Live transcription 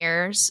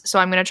listeners. So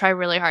I'm going to try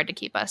really hard to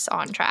keep us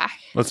on track.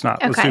 Let's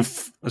not. Okay.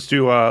 Let's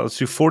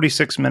do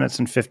 46 minutes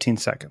and 15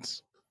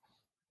 seconds.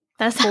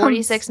 That sounds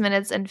 46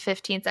 minutes and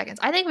 15 seconds.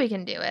 I think we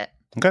can do it.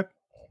 Okay.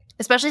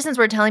 Especially since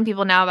we're telling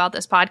people now about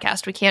this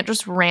podcast. We can't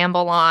just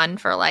ramble on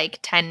for like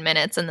 10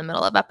 minutes in the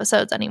middle of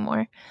episodes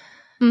anymore.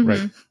 Mhm.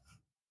 Right.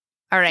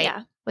 All right.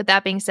 Yeah. With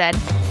that being said,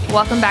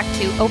 welcome back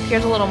to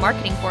Here's a Little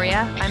Marketing for You.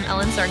 I'm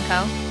Ellen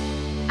Cernko.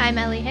 I'm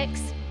Ellie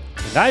Hicks.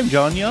 And I'm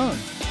John Young.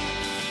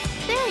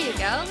 There you go. Look at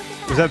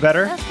that. Was that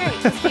better? That's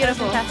great. That's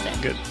beautiful.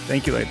 Fantastic. Good.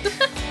 Thank you, ladies.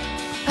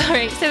 All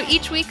right. So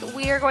each week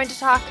we are going to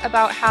talk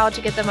about how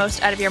to get the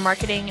most out of your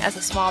marketing as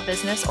a small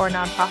business or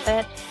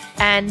nonprofit.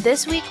 And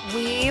this week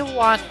we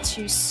want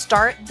to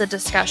start the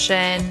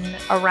discussion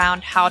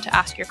around how to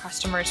ask your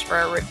customers for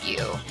a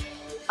review.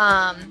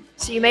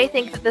 So you may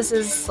think that this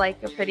is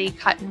like a pretty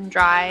cut and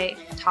dry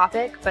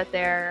topic, but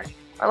there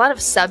are a lot of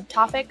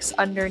subtopics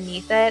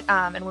underneath it.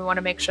 And we want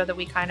to make sure that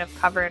we kind of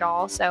cover it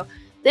all. So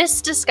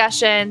this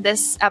discussion,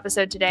 this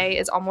episode today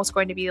is almost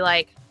going to be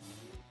like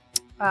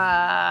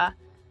the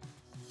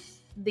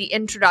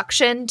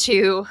introduction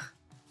to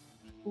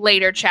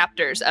later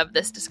chapters of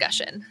this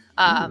discussion,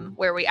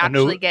 where we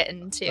actually get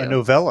into A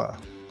novella.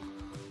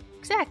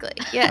 Exactly.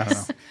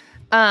 Yes.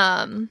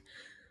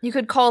 You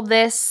could call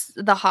this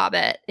The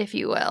Hobbit, if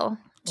you will,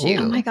 to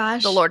Oh my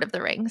gosh. The Lord of the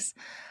Rings.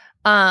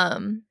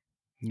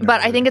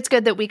 But I think it's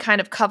good that we kind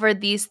of covered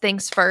these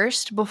things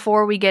first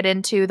before we get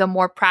into the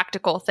more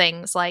practical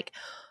things, like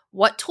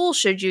what tools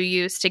should you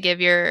use to give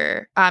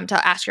your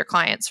to ask your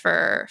clients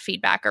for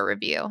feedback or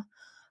review.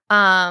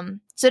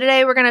 So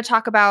today we're going to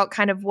talk about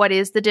kind of what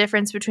is the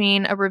difference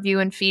between a review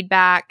and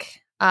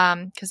feedback,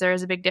 because there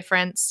is a big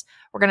difference.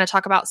 We're going to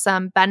talk about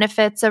some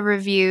benefits of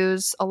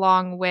reviews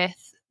along with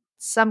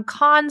some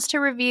cons to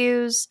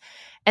reviews,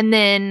 and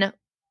then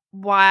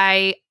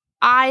why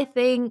I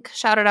think,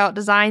 shout it out,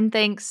 Design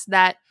thinks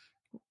that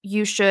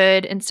you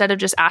should, instead of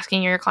just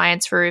asking your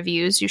clients for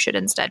reviews, you should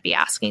instead be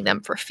asking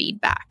them for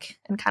feedback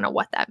and kind of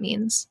what that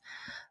means.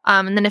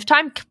 And then if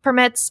time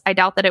permits, I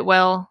doubt that it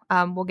will,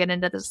 we'll get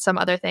into some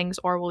other things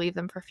or we'll leave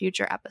them for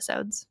future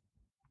episodes.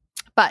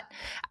 But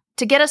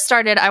to get us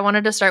started, I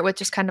wanted to start with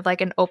just kind of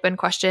like an open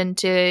question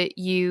to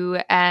you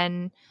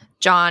and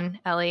John,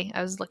 Ellie.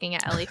 I was looking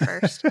at Ellie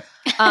first.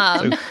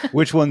 So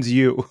which one's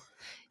you?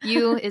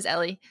 You is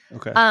Ellie.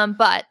 Okay.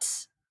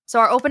 So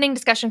our opening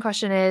discussion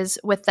question is,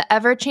 with the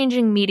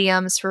ever-changing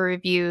mediums for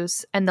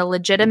reviews and the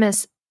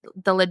legitimacy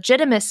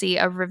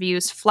of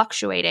reviews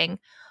fluctuating,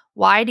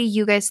 why do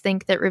you guys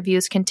think that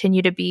reviews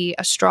continue to be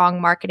a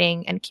strong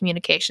marketing and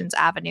communications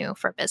avenue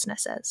for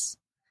businesses?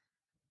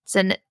 It's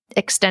an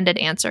extended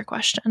answer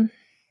question.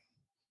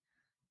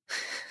 I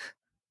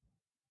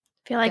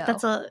feel like Go.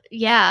 that's a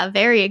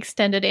very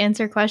extended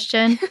answer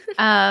question,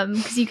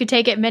 because you could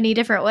take it many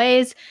different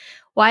ways.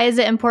 Why is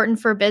it important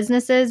for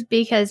businesses?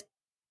 Because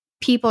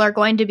people are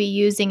going to be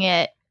using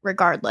it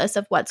regardless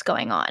of what's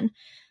going on.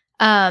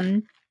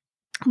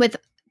 With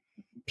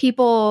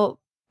people,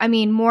 I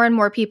mean, more and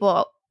more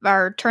people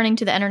are turning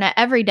to the internet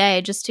every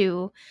day just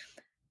to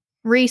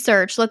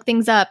research, look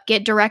things up,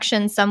 get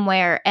directions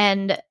somewhere,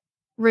 and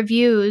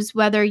reviews,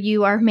 whether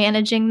you are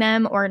managing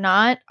them or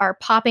not, are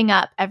popping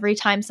up every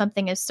time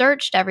something is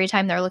searched, every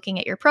time they're looking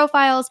at your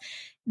profiles.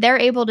 They're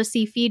able to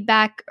see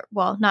feedback,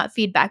 well, not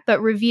feedback,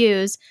 but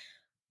reviews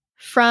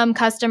from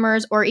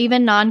customers or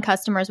even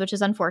non-customers, which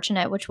is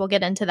unfortunate, which we'll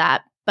get into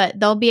that. But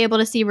they'll be able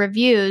to see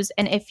reviews.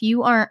 And if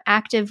you aren't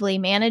actively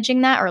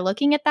managing that or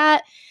looking at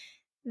that,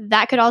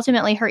 that could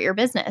ultimately hurt your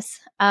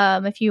business.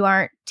 If you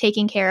aren't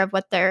taking care of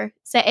what they're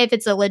saying. If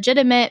it's a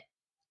legitimate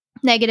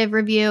negative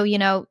review,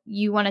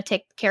 you want to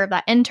take care of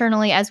that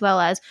internally as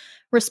well as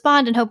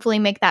respond and hopefully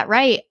make that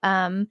right.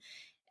 And,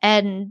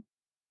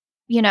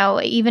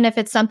 even if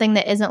it's something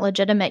that isn't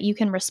legitimate, you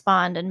can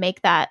respond and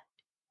make that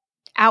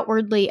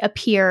outwardly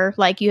appear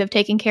like you have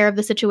taken care of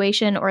the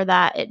situation or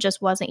that it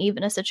just wasn't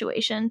even a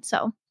situation.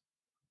 So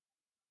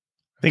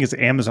I think it's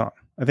Amazon.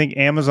 I think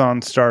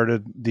Amazon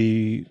started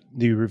the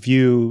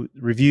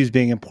reviews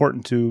being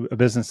important to a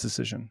business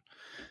decision.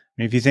 I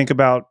mean, if you think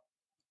about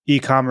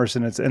e-commerce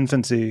in its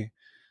infancy,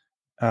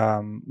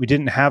 we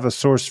didn't have a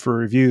source for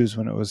reviews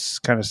when it was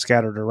kind of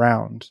scattered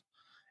around.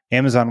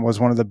 Amazon was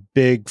one of the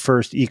big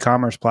first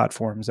e-commerce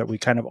platforms that we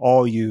kind of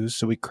all used.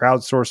 So we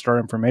crowdsourced our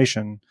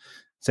information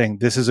saying,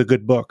 this is a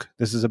good book.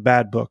 This is a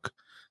bad book.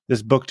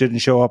 This book didn't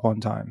show up on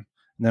time.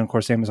 And then, of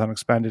course, Amazon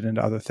expanded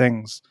into other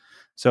things.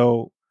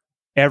 So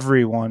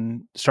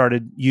everyone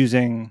started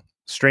using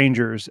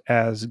strangers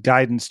as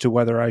guidance to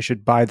whether I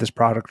should buy this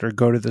product or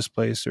go to this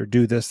place or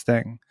do this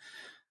thing.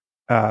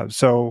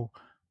 So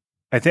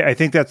I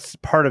think that's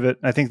part of it.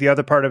 I think the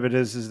other part of it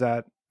is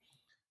that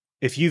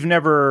if you've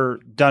never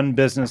done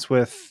business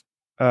with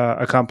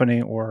a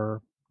company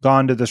or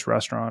gone to this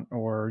restaurant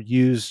or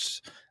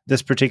used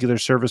this particular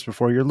service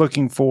before, you're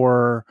looking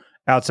for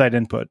outside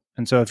input.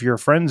 And so if your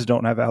friends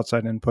don't have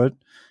outside input,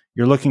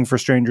 you're looking for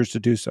strangers to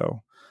do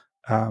so.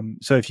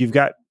 So if you've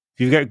got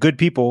good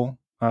people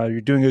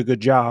you're doing a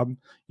good job.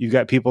 You've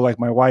got people like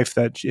my wife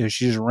that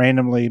she's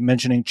randomly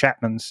mentioning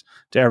Chapman's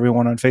to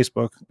everyone on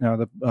Facebook.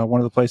 One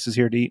of the places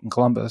here to eat in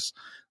Columbus.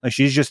 Like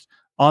she's just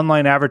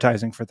online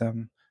advertising for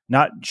them.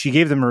 She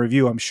gave them a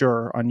review, I'm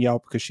sure, on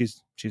Yelp because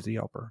she's a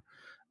Yelper.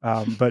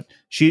 But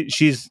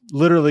she's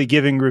literally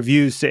giving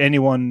reviews to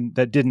anyone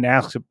that didn't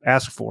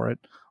ask for it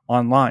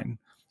online.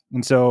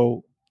 And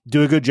so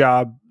do a good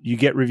job. You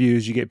get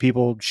reviews. You get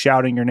people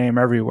shouting your name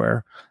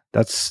everywhere.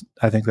 I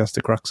think that's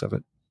the crux of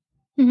it.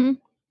 Mm-hmm.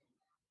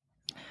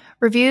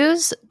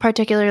 Reviews,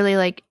 particularly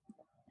like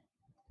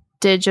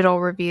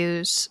digital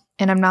reviews,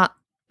 and I'm not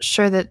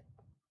sure that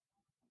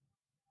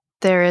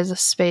there is a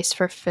space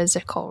for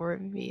physical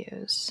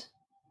reviews.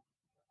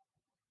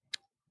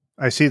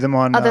 I see them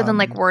on other than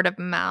like word of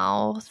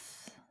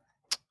mouth.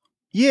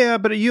 Yeah,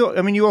 but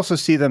you also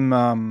see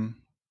them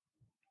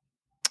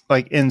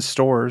like in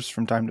stores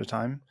from time to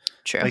time.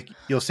 True. Like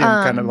you'll see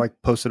them kind of like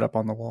posted up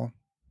on the wall.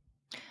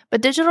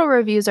 But digital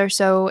reviews are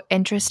so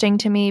interesting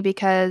to me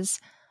because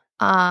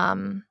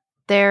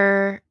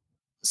they're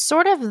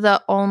sort of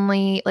the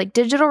only like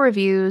digital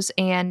reviews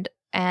and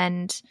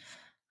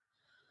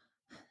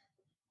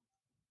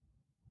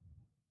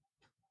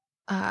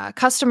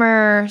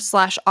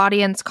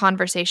customer/audience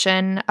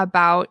conversation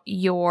about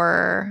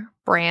your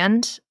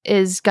brand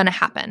is going to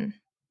happen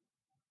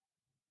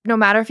no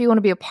matter if you want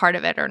to be a part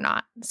of it or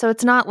not. So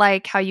it's not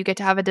like how you get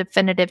to have a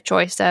definitive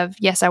choice of,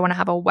 yes, I want to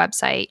have a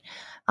website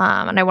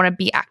and I want to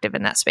be active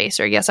in that space,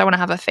 or yes, I want to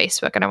have a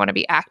Facebook and I want to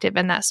be active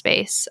in that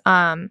space.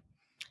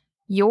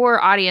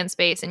 Your audience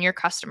base and your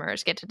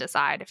customers get to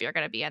decide if you're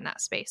going to be in that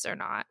space or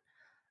not.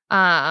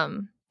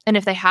 And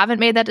if they haven't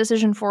made that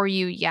decision for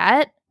you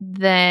yet,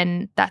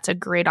 then that's a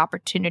great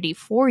opportunity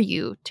for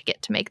you to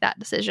get to make that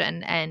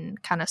decision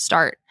and kind of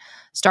start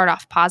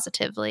off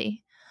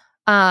positively.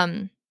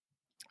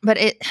 But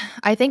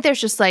I think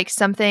there's just like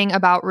something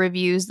about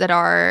reviews that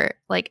are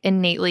like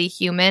innately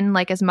human,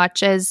 like as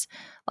much as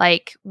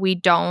like we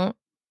don't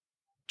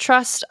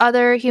trust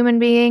other human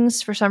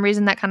beings, for some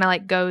reason that kind of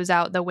like goes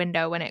out the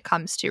window when it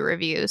comes to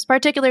reviews,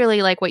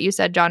 particularly like what you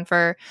said, John,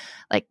 for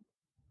like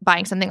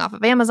buying something off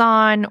of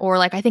Amazon, or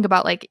like I think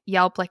about like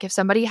Yelp. Like if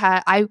somebody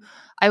I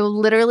will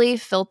literally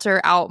filter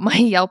out my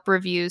Yelp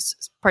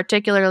reviews,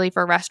 particularly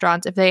for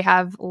restaurants. If they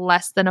have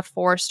less than a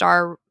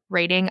 4-star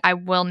rating, I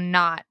will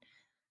not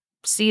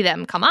see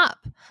them come up.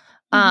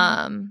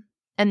 Mm-hmm.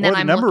 And then or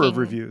the number of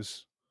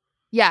reviews.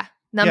 Yeah,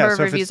 number of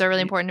reviews are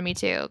really important to me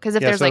too, because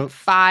if there's like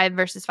 5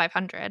 versus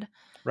 500,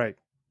 right?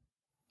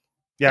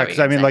 Yeah, because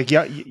I mean, like,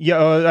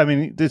 I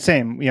mean, the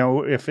same.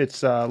 If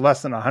it's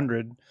less than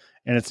 100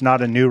 and it's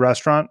not a new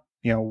restaurant,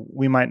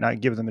 we might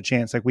not give them a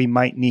chance. Like, we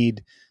might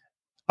need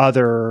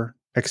other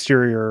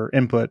exterior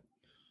input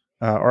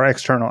or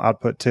external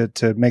output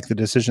to make the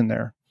decision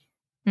there.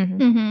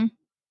 Mm-hmm. Mm-hmm.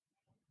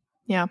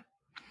 Yeah.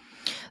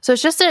 So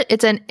it's just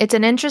it's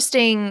an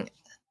interesting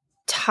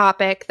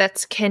topic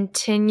that's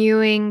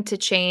continuing to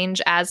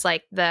change as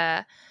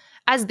the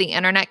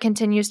internet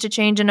continues to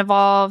change and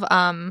evolve.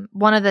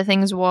 One of the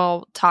things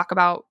we'll talk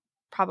about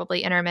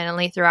probably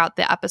intermittently throughout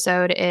the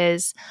episode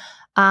is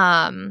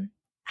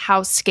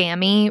how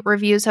scammy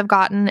reviews have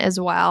gotten as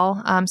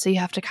well. So you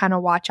have to kind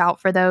of watch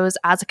out for those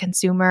as a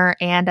consumer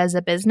and as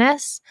a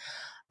business.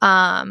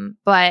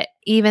 But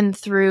even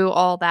through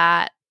all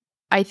that,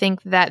 I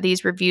think that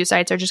these review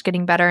sites are just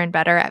getting better and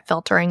better at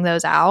filtering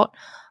those out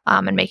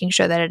and making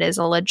sure that it is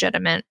a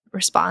legitimate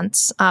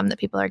response that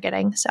people are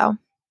getting. So,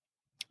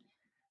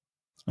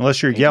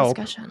 unless you're Yelp,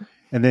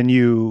 and then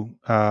you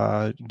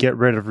get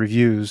rid of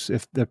reviews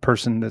if the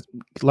person that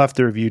left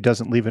the review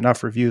doesn't leave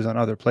enough reviews on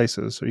other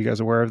places. Are you guys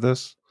aware of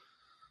this?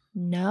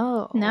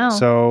 No.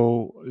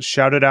 So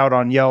Shout It Out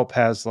on Yelp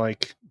has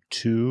like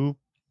 2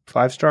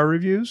 5-star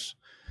reviews.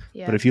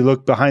 Yeah. But if you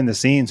look behind the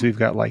scenes, we've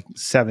got like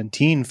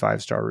 17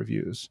 5-star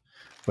reviews.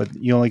 But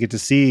you only get to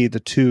see the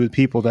 2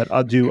 people that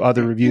do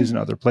other reviews in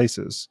other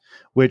places,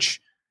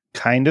 which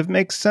kind of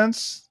makes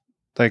sense.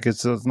 Like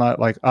it's not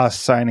like us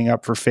signing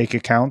up for fake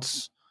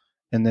accounts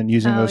and then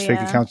using those fake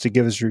accounts to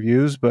give us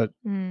reviews. But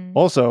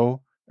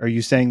also, are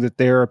you saying that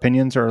their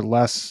opinions are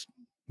less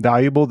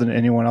valuable than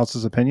anyone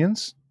else's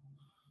opinions?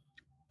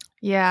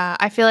 Yeah,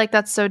 I feel like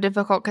that's so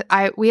difficult.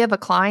 We have a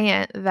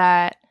client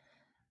that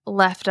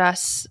left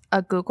us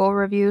a Google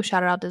review,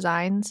 Shout It Out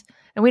Designs,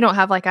 and we don't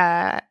have like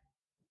a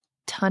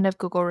ton of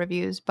Google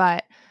reviews,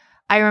 but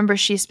I remember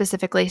she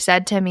specifically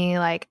said to me,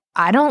 like,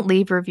 I don't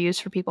leave reviews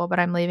for people, but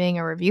I'm leaving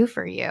a review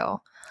for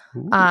you.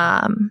 Ooh.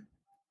 I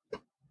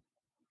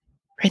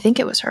think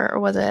it was her, or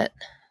was it?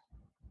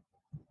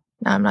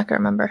 No, I'm not gonna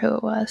remember who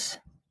it was.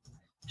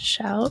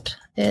 Shout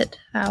It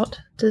Out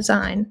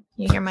Design.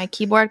 You hear my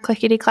keyboard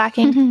clickety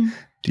clacking? Mm-hmm.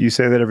 Do you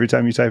say that every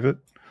time you type it?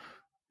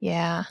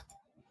 Yeah.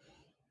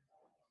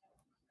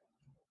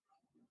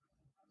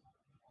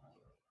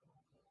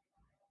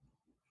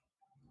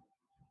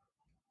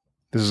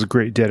 This is a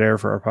great dead air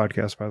for our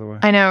podcast, by the way.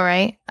 I know,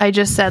 right? I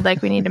just said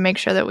like we need to make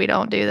sure that we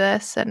don't do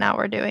this, and now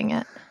we're doing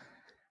it.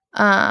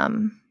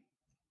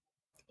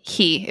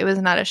 It was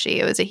not a she,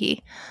 it was a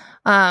he.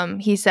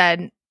 He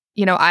said,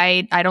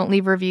 I don't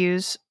leave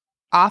reviews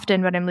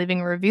often, but I'm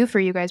leaving a review for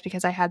you guys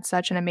because I had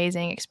such an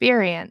amazing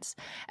experience.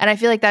 And I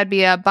feel like that'd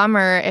be a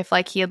bummer if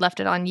like he had left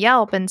it on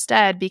Yelp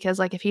instead, because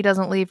like if he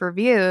doesn't leave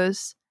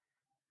reviews,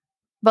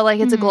 but like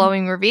it's a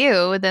glowing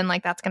review, then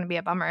like that's going to be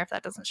a bummer if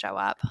that doesn't show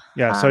up.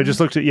 Yeah. So I just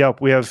looked at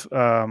Yelp. We have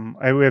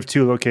we have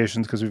 2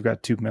 locations because we've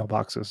got 2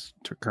 mailboxes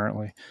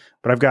currently,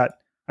 but I've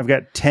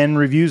got 10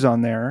 reviews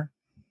on there,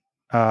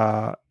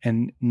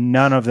 and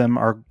none of them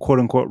are quote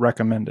unquote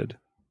recommended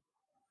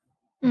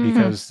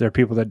because they're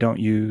people that don't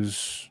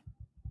use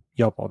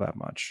Yelp all that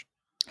much.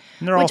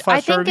 And they're all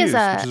 5-star reviews,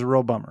 which is a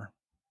real bummer.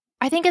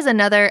 I think is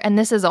another, and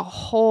this is a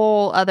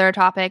whole other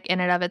topic in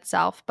and of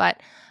itself, but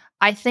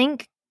I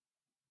think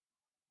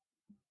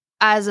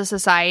as a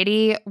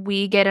society,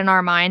 we get in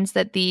our minds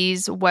that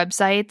these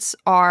websites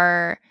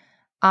are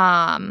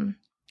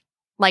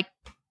like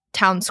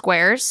town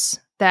squares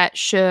that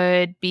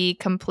should be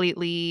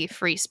completely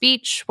free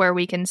speech, where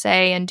we can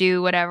say and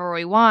do whatever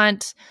we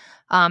want,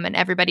 and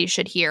everybody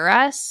should hear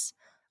us,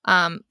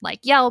 like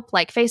Yelp,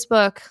 like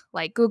Facebook,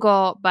 like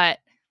Google. But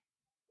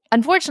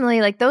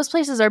unfortunately, like those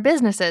places are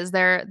businesses.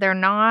 They're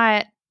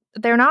not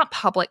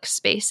public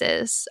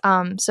spaces.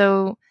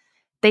 So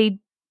they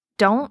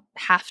don't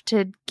have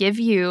to give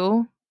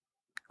you,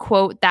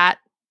 quote, that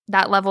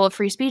level of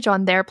free speech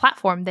on their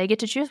platform. They get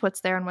to choose what's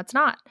there and what's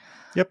not.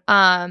 Yep.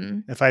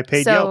 If I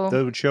paid Yelp,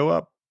 they would show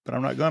up, but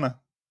I'm not gonna.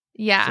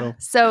 Yeah.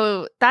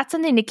 So that's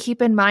something to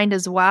keep in mind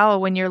as well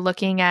when you're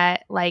looking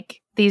at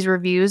like these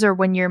reviews, or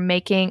when you're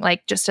making,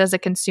 like, just as a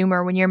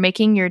consumer, when you're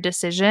making your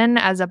decision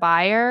as a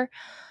buyer,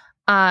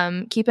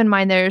 keep in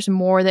mind there's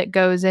more that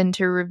goes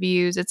into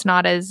reviews. It's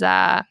not as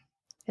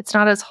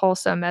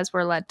wholesome as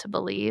we're led to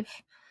believe.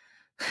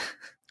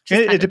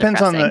 It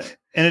depends on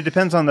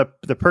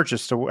the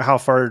purchase, to how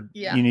far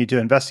you need to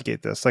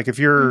investigate this. Like if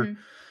you're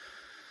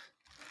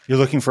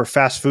looking for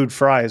fast food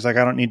fries, like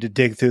I don't need to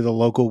dig through the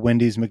local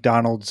Wendy's,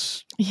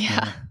 McDonald's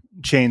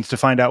chains to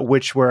find out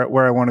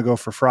where I want to go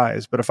for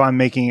fries. But if I'm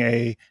making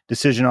a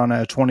decision on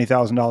a $20,000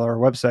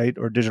 website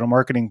or digital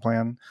marketing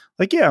plan,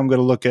 like, I'm going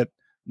to look at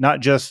not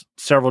just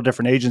several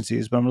different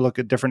agencies, but I'm going to look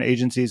at different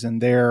agencies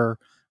and their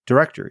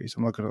directories.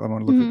 I'm going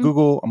to look at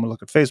Google. I'm going to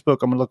look at Facebook.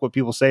 I'm going to look what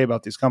people say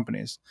about these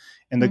companies.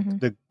 And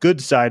the good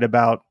side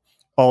about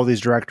all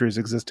these directories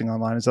existing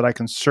online is that I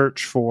can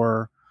search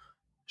for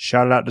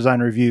shouted out design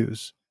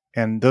reviews,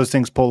 and those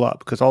things pull up,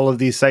 because all of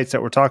these sites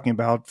that we're talking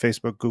about,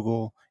 Facebook,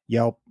 Google,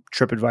 Yelp,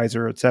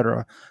 TripAdvisor,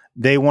 etc.,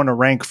 they want to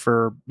rank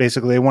for,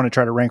 basically they want to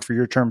try to rank for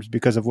your terms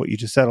because of what you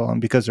just said, and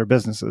because they're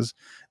businesses.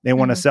 They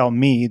want to sell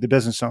me, the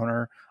business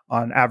owner,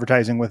 on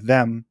advertising with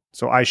them,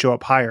 so I show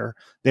up higher.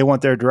 They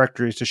want their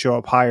directories to show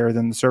up higher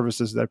than the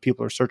services that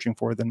people are searching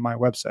for than my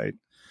website.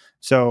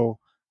 So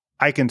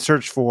I can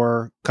search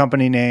for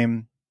company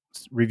name,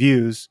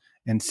 reviews,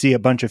 and see a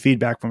bunch of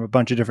feedback from a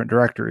bunch of different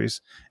directories.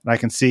 And I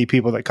can see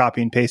people that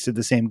copy and pasted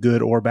the same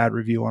good or bad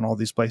review on all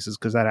these places,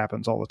 because that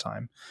happens all the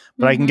time.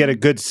 But I can get a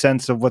good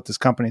sense of what this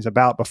company is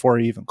about before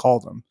I even call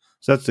them.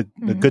 So that's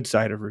the good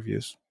side of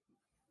reviews.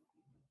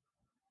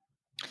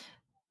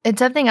 And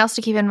something else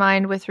to keep in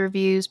mind with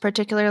reviews,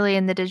 particularly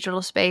in the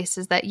digital space,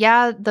 is that,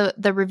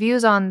 the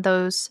reviews on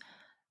those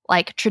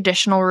like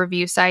traditional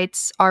review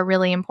sites are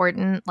really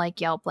important,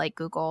 like Yelp, like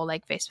Google,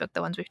 like Facebook,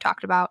 the ones we've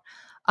talked about.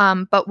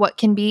 But what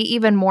can be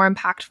even more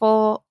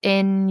impactful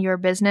in your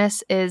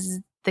business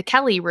is the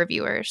Kelly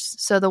reviewers.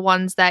 So the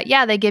ones that,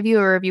 they give you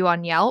a review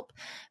on Yelp,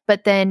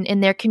 but then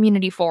in their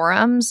community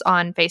forums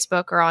on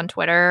Facebook or on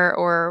Twitter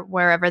or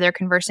wherever they're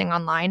conversing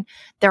online,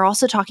 they're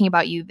also talking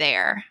about you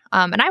there.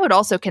 And I would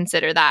also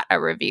consider that a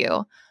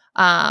review.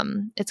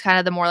 It's kind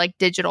of the more like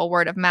digital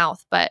word of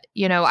mouth. But,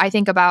 I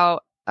think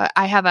about,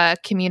 I have a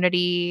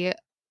community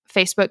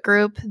Facebook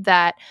group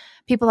that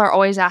people are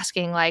always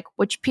asking, like,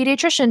 which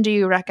pediatrician do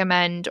you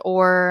recommend?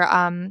 Or,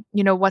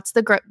 what's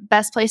the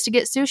best place to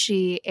get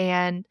sushi?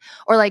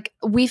 Or like,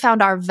 we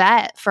found our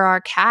vet for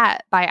our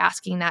cat by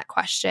asking that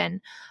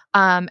question.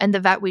 And the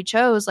vet we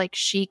chose, like,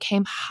 she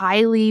came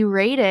highly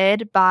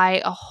rated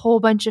by a whole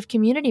bunch of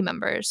community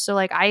members. So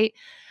like, I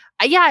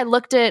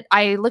looked at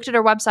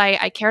her website.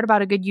 I cared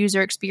about a good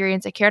user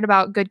experience. I cared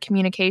about good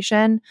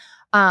communication.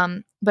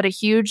 But a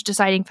huge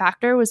deciding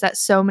factor was that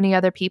so many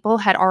other people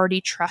had already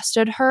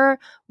trusted her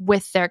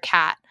with their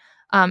cat.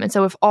 And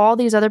so if all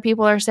these other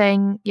people are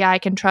saying, I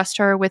can trust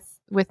her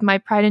with my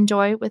pride and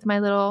joy, with my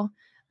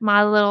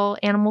little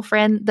animal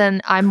friend, then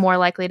I'm more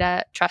likely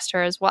to trust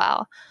her as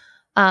well.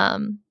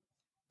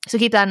 So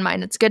keep that in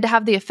mind. It's good to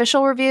have the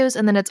official reviews,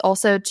 and then it's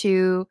also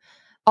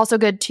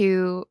good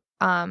to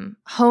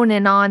hone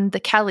in on the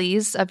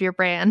Kellys of your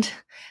brand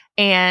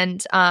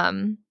and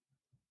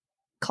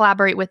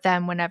collaborate with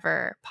them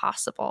whenever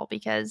possible,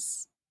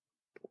 because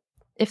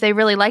if they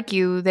really like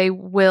you, they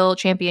will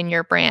champion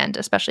your brand,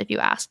 especially if you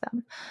ask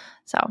them.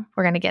 So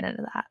we're going to get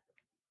into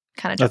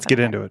that. Let's get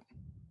into it.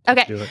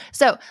 Okay.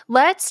 So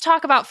let's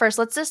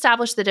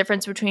establish the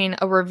difference between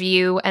a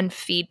review and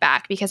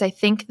feedback, because I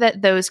think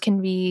that those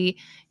can be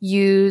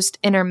used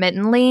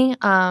intermittently.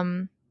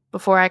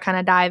 Before I kind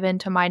of dive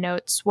into my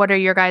notes, what are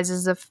your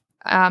guys'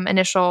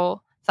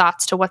 initial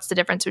thoughts to what's the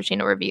difference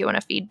between a review and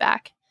a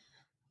feedback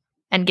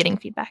and getting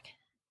feedback.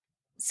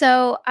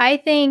 So I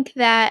think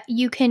that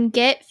you can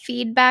get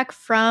feedback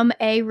from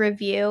a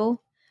review,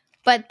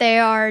 but they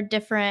are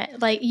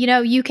different. Like,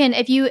 you can,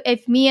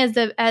 if me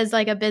as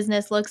like a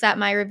business looks at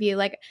my review,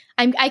 like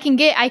I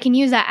can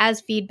use that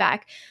as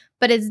feedback,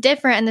 but it's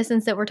different in the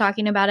sense that we're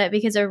talking about it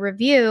because a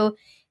review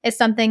is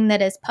something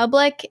that is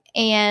public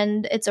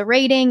and it's a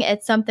rating.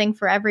 It's something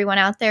for everyone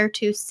out there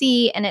to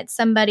see. And it's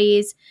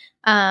somebody's,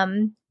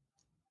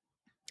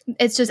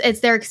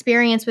 it's their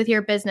experience with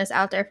your business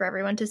out there for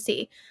everyone to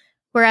see.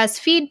 Whereas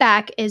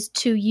feedback is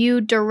to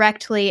you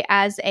directly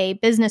as a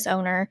business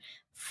owner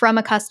from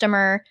a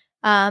customer.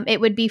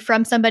 It would be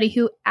from somebody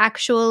who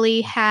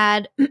actually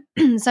had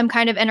some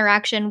kind of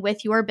interaction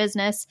with your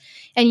business,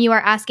 and you are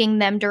asking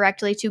them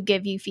directly to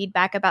give you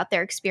feedback about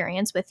their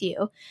experience with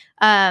you,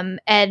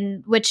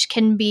 and which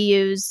can be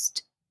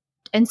used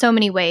in so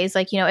many ways.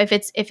 Like, if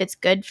it's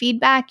good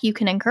feedback, you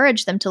can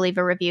encourage them to leave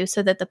a review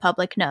so that the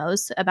public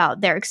knows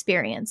about their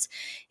experience.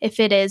 If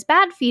it is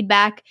bad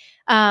feedback,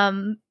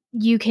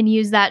 you can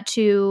use that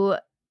to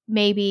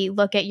maybe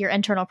look at your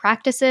internal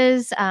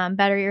practices,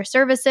 better your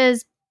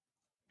services,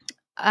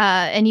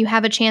 and you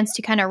have a chance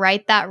to kind of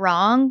right that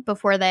wrong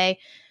before they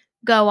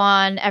go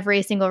on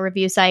every single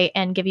review site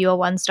and give you a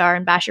 1-star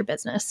and bash your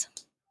business.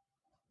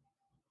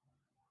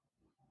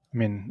 I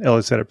mean,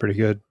 Ellie said it pretty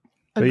good.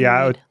 But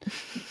Agreed.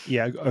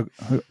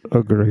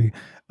 Agree.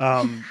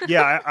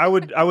 I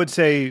would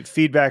say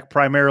feedback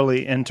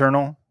primarily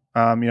internal.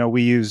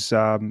 We use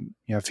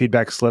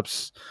feedback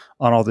slips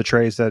on all the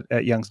trays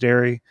at Young's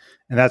Dairy,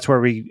 and that's where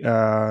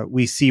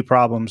we see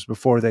problems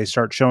before they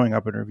start showing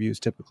up in reviews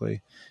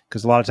typically,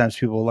 because a lot of times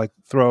people like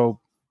throw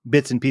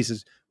bits and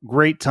pieces.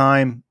 Great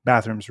time,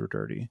 bathrooms were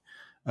dirty.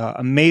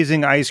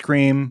 Amazing ice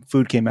cream,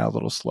 food came out a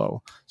little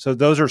slow. So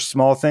those are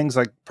small things,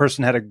 like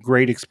person had a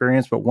great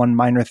experience, but one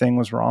minor thing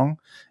was wrong.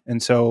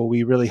 And so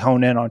we really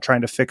hone in on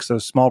trying to fix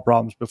those small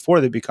problems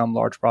before they become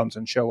large problems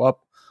and show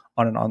up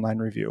on an online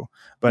review.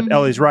 But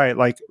Ellie's right,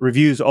 like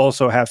reviews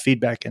also have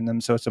feedback in them.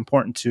 So it's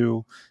important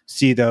to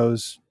see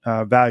those,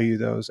 value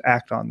those,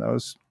 act on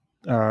those,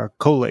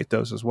 collate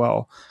those as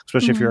well,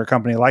 especially if you're a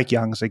company like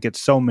Young's that gets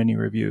so many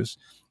reviews.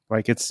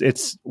 Like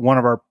it's one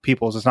of our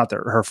people's, it's not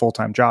her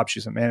full-time job.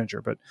 She's a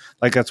manager, but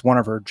like that's one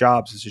of her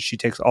jobs is that she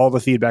takes all the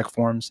feedback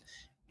forms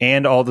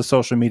and all the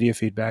social media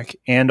feedback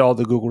and all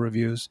the Google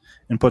reviews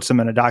and puts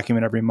them in a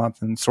document every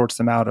month and sorts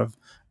them out of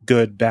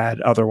good, bad,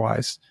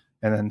 otherwise.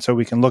 And then so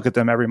we can look at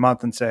them every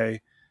month and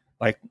say,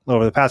 like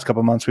over the past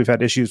couple of months, we've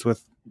had issues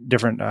with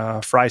different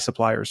fry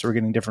suppliers. So we're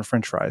getting different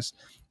French fries.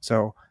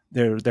 So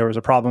there was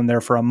a problem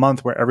there for a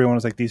month where everyone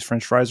was like, these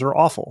French fries are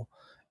awful.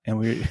 And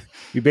we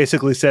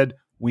basically said,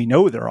 we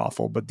know they're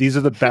awful, but these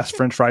are the best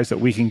French fries that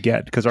we can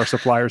get because our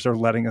suppliers are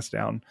letting us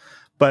down.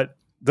 But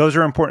those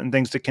are important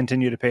things to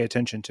continue to pay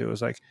attention to.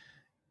 Is like,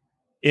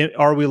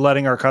 are we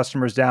letting our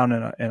customers down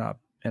in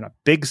a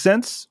big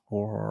sense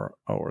or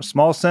a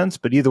small sense?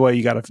 But either way,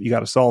 you got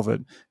to solve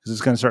it, because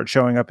it's going to start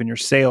showing up in your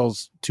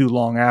sales too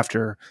long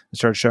after it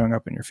starts showing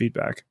up in your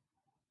feedback.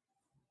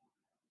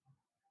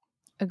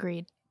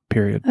 Agreed.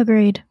 Period.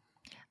 Agreed.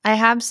 I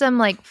have some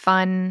like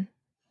fun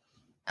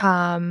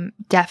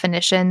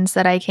definitions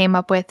that I came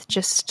up with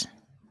just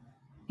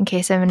in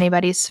case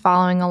anybody's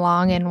following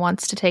along and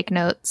wants to take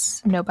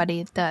notes.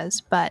 Nobody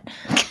does, but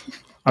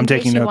I'm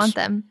taking notes. Want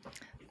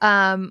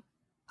them.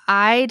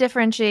 I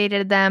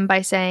differentiated them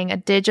by saying a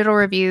digital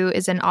review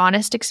is an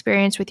honest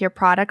experience with your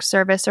product,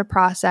 service, or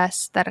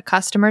process that a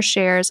customer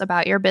shares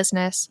about your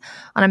business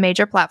on a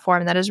major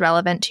platform that is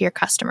relevant to your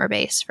customer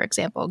base. For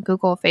example,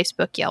 Google,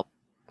 Facebook, Yelp,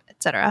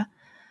 etc.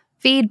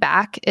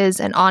 Feedback is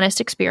an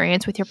honest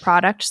experience with your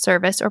product,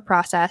 service, or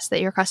process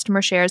that your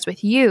customer shares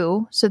with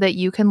you so that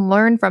you can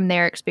learn from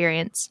their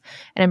experience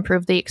and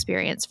improve the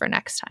experience for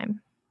next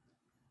time.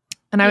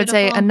 And I would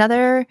say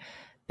another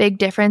big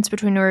difference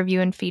between a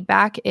review and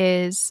feedback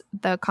is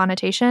the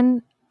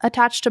connotation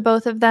attached to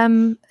both of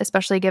them,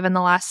 especially given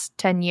the last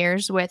 10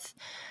 years with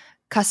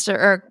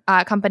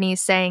companies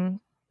saying,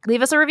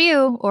 leave us a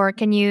review, or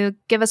can you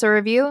give us a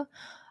review?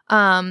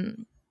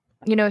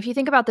 If you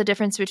think about the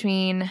difference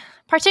between,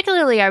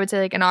 particularly, I would say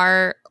like in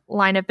our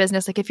line of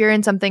business, like if you're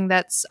in something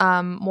that's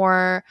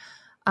more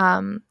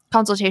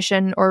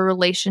consultation or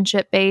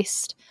relationship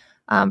based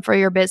for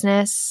your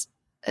business,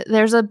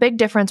 there's a big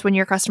difference when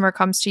your customer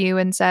comes to you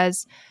and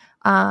says,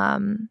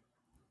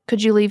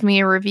 could you leave me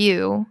a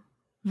review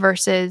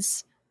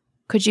versus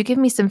could you give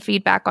me some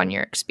feedback on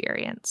your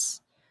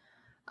experience?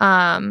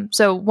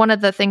 So one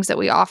of the things that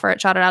we offer at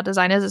Shout It Out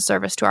Design as a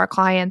service to our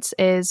clients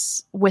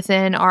is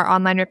within our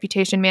online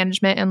reputation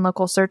management and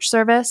local search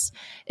service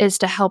is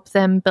to help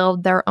them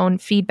build their own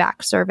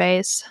feedback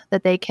surveys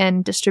that they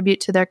can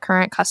distribute to their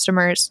current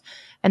customers.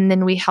 And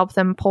then we help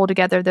them pull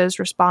together those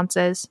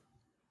responses.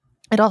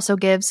 It also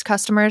gives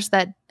customers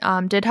that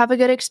did have a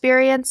good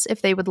experience,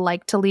 if they would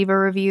like to leave a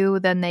review,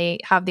 then they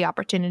have the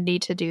opportunity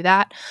to do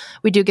that.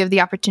 We do give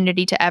the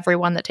opportunity to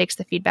everyone that takes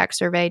the feedback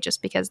survey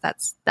just because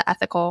that's the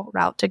ethical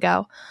route to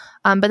go.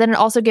 But then it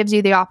also gives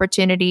you the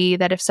opportunity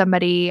that if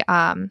somebody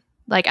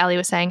like Ellie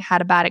was saying,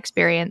 had a bad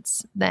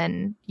experience,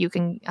 then you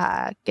can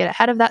get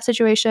ahead of that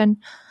situation.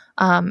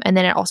 And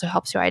then it also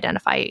helps you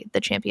identify the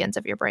champions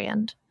of your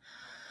brand.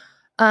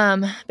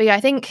 But yeah,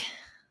 I think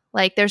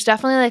like there's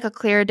definitely like a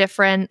clear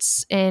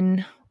difference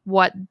in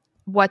what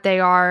they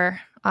are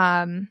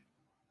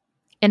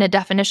in a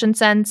definition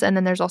sense. And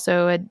then there's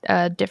also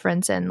a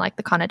difference in like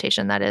the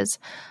connotation that is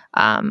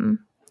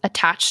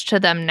attached to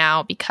them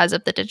now because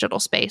of the digital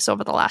space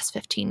over the last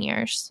 15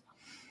 years.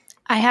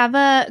 I have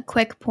a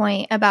quick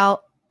point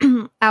about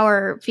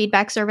our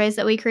feedback surveys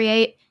that we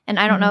create. And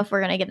I don't know if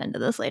we're going to get into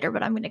this later,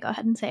 but I'm going to go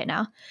ahead and say it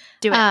now.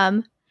 Do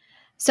it.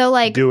 So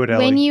like Do it,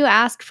 Ellie. when you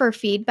ask for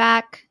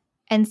feedback,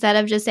 instead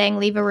of just saying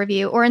leave a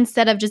review, or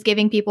instead of just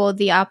giving people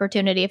the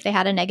opportunity if they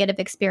had a negative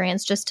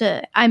experience, just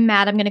to, I'm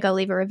mad, I'm going to go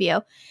leave a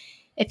review.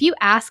 If you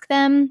ask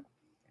them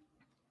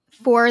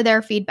for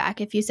their feedback,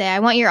 if you say, I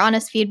want your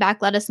honest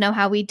feedback, let us know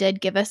how we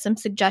did, give us some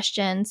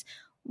suggestions.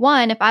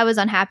 One, if I was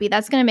unhappy,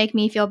 that's going to make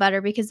me feel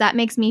better because that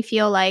makes me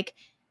feel like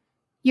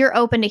you're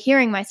open to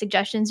hearing my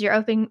suggestions. You're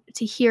open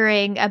to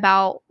hearing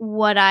about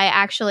what I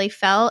actually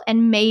felt.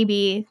 And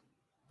maybe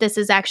this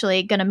is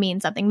actually going to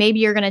mean something. Maybe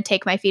you're going to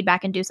take my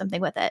feedback and do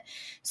something with it.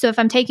 So if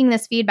I'm taking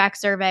this feedback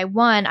survey,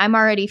 one, I'm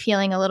already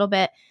feeling a little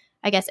bit,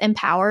 I guess,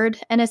 empowered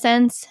in a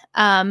sense.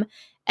 And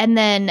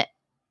then,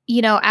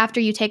 you know, after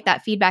you take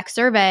that feedback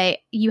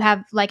survey, you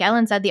have, like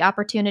Ellen said, the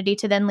opportunity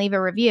to then leave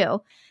a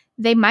review.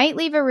 They might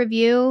leave a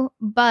review,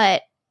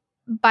 but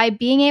by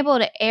being able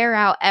to air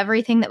out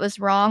everything that was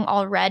wrong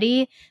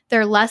already,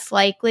 they're less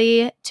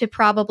likely to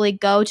probably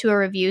go to a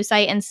review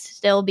site and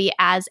still be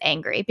as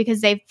angry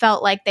because they've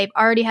felt like they've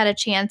already had a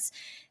chance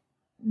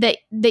that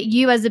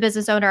you as a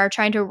business owner are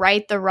trying to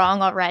right the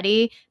wrong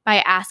already by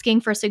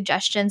asking for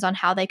suggestions on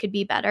how they could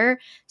be better.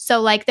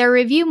 So like their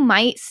review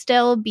might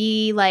still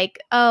be like,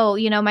 oh,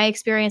 you know, my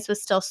experience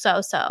was still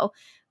so-so.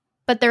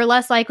 But they're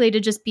less likely to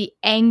just be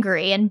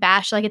angry and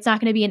bash. Like, it's not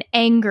going to be an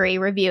angry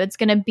review. It's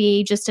going to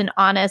be just an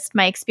honest,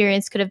 my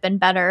experience could have been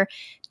better,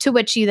 to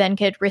which you then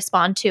could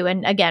respond to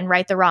and, again,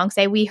 right the wrong.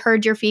 Say, we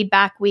heard your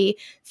feedback. We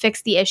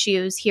fixed the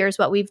issues. Here's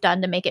what we've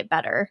done to make it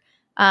better.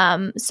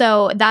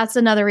 So that's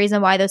another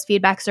reason why those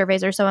feedback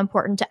surveys are so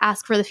important, to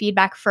ask for the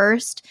feedback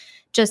first,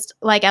 just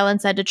like Ellen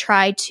said, to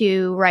try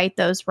to right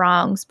those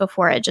wrongs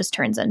before it just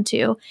turns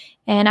into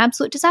an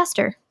absolute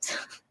disaster.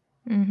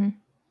 Mm-hmm.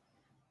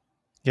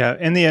 Yeah,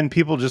 in the end,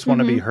 people just want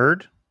to be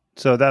heard.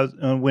 So that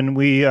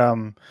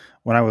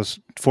when I was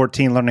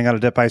 14 learning how to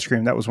dip ice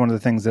cream, that was one of the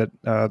things that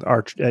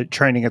our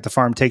training at the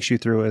farm takes you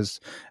through, is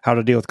how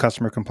to deal with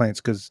customer complaints.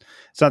 Because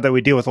it's not that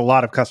we deal with a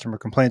lot of customer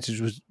complaints,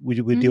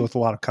 we deal with a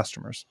lot of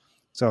customers.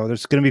 So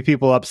there's going to be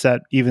people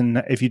upset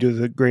even if you do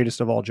the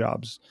greatest of all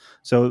jobs.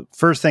 So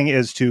first thing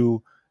is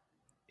to,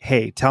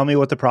 hey, tell me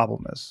what the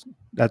problem is.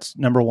 That's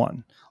number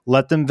one.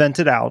 Let them vent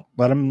it out.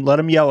 Let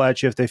them yell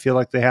at you if they feel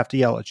like they have to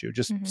yell at you.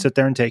 Just sit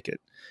there and take it.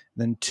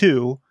 Then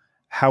two,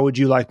 how would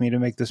you like me to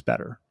make this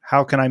better?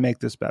 How can I make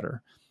this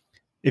better?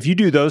 If you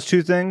do those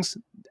two things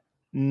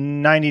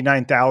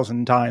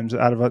 99,000 times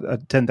out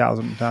of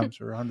 10,000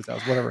 times or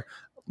 100,000, whatever,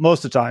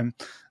 most of the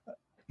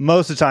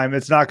time,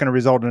 it's not going to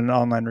result in an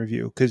online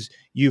review because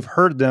you've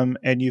heard them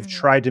and you've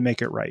tried to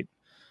make it right.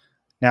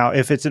 Now,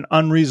 if it's an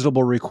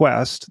unreasonable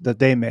request that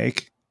they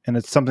make and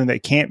it's something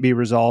that can't be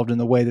resolved in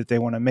the way that they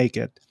want to make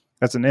it,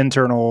 that's an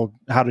internal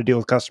how to deal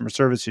with customer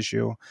service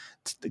issue.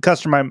 The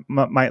customer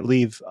might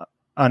leave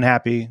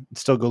unhappy and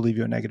still go leave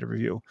you a negative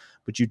review.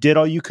 But you did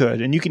all you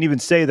could. And you can even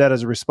say that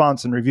as a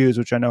response in reviews,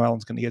 which I know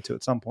Ellen's going to get to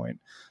at some point,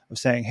 of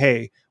saying,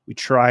 hey, we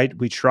tried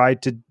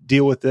to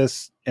deal with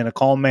this in a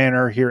calm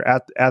manner here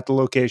at the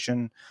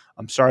location.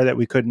 I'm sorry that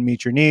we couldn't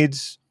meet your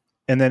needs.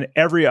 And then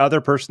every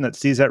other person that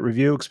sees that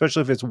review,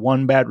 especially if it's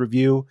one bad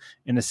review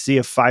in a sea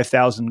of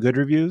 5,000 good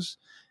reviews,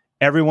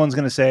 everyone's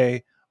going to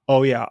say,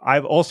 oh yeah,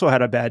 I've also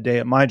had a bad day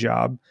at my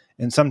job.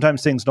 And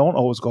sometimes things don't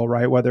always go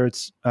right, whether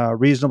it's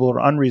reasonable or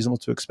unreasonable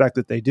to expect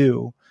that they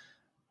do.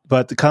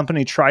 But the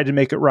company tried to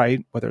make it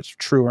right, whether it's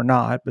true or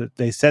not, but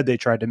they said they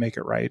tried to make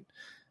it right.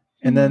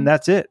 And then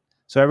that's it.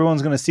 So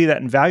everyone's going to see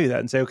that and value that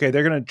and say, okay,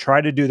 they're going to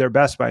try to do their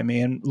best by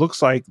me. And it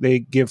looks like they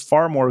give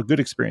far more good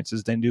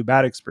experiences than do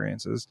bad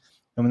experiences.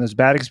 And when those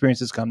bad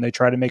experiences come, they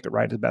try to make it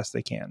right as best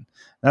they can. And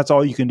that's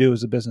all you can do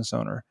as a business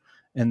owner.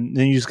 And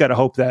then you just got to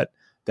hope that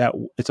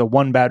it's a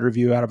one bad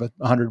review out of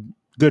 100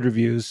 good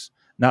reviews,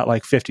 not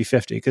like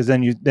 50-50, because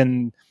then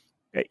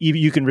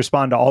you can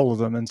respond to all of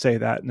them and say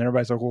that. And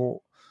everybody's like,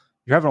 well,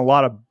 you're having a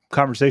lot of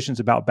conversations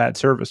about bad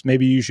service.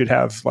 Maybe you should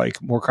have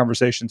like more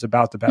conversations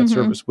about the bad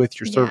service with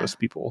your service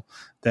people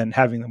than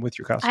having them with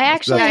your customers. I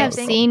actually have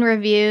seen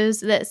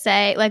reviews that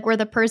say, like, where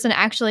the person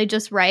actually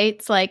just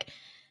writes like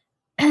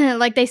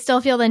like they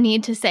still feel the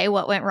need to say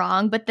what went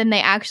wrong, but then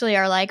they actually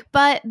are like,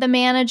 but the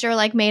manager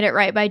like made it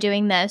right by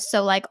doing this.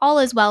 So like all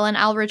is well and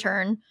I'll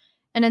return.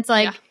 And it's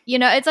like, you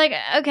know, it's like,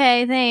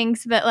 okay,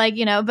 thanks. But like,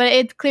 you know, but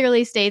it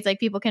clearly states like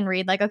people can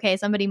read like, okay,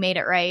 somebody made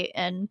it right.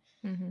 And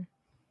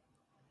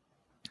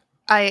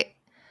I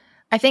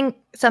think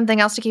something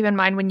else to keep in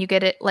mind when you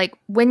get it, like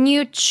when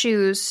you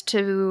choose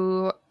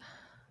to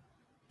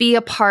be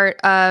a part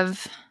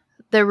of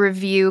the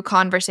review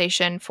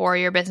conversation for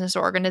your business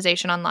or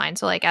organization online.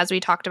 So like, as we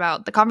talked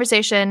about, the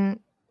conversation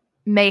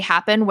may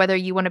happen whether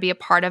you want to be a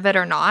part of it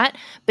or not,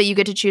 but you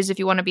get to choose if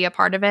you want to be a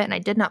part of it. And I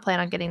did not plan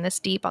on getting this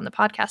deep on the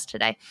podcast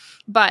today.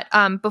 But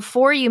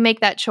before you make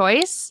that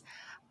choice,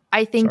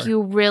 I think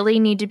you really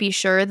need to be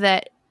sure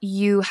that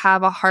you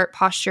have a heart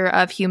posture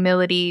of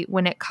humility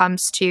when it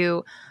comes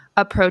to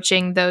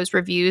approaching those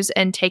reviews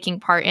and taking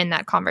part in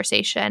that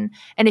conversation.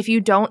 And if you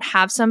don't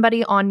have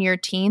somebody on your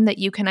team that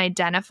you can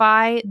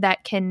identify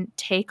that can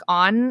take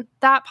on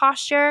that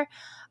posture,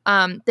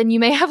 then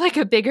you may have like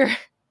a bigger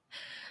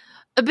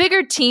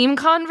team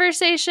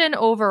conversation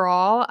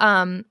overall.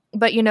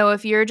 But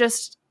if you're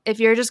just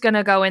going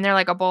to go in there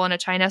like a bull in a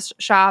china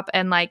shop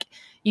and like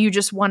you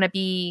just want to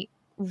be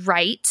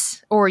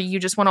right, or you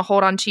just want to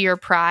hold on to your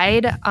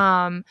pride,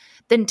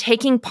 then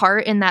taking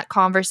part in that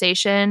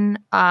conversation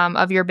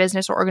of your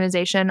business or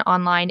organization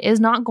online is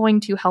not going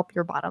to help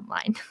your bottom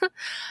line.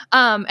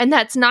 And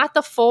that's not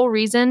the full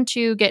reason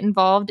to get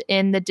involved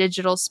in the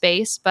digital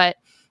space, but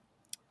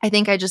I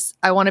think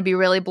I want to be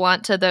really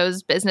blunt to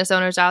those business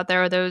owners out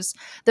there, or those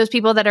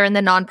people that are in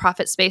the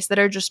nonprofit space that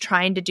are just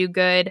trying to do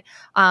good,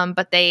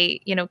 but they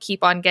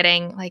keep on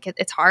getting like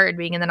it's hard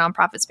being in the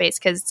nonprofit space,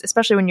 because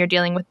especially when you're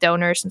dealing with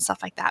donors and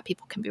stuff like that,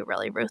 people can be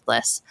really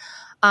ruthless.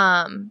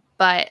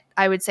 But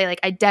I would say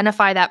like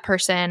identify that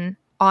person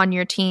on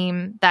your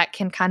team that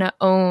can kind of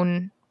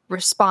own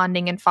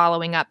responding and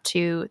following up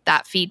to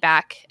that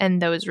feedback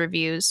and those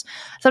reviews.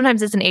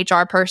 Sometimes it's an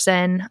HR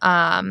person.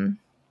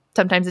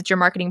 Sometimes it's your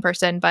marketing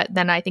person, but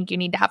then I think you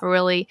need to have a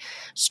really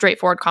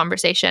straightforward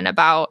conversation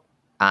about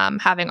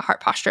having a heart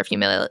posture of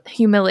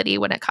humility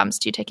when it comes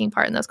to taking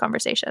part in those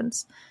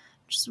conversations,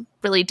 which is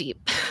really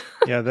deep.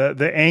 Yeah,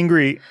 the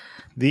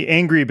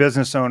angry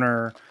business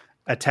owner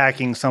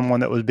attacking someone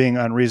that was being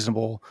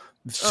unreasonable,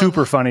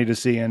 super funny to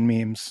see in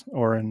memes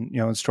or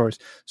in stories.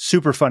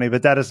 Super funny,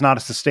 but that is not a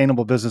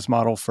sustainable business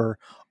model for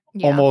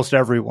almost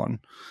everyone.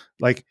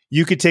 Like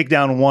you could take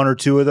down one or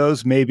two of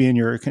those maybe in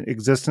your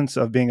existence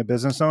of being a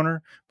business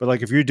owner, but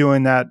like if you're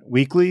doing that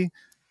weekly,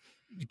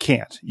 you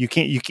can't.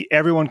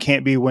 Everyone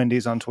can't be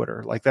Wendy's on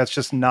Twitter. Like that's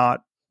just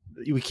not.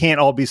 We can't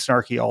all be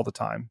snarky all the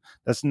time.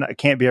 It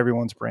can't be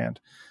everyone's brand.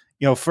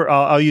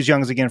 I'll use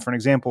Young's again for an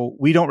example.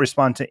 We don't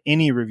respond to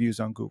any reviews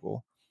on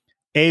Google.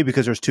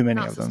 Because there's too many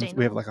of them.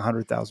 We have like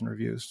 100,000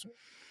 reviews.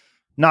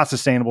 Not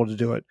sustainable to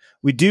do it.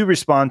 We do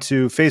respond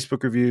to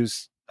Facebook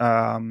reviews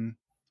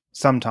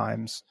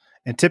sometimes.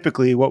 And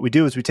typically what we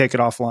do is we take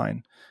it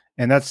offline.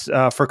 And that's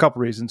for a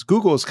couple reasons.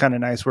 Google is kind of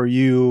nice where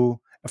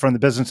from the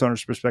business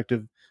owner's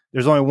perspective,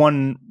 there's only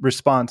one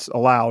response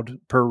allowed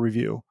per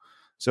review.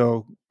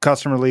 So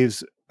customer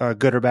leaves a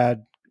good or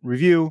bad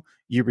review,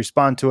 you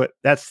respond to it.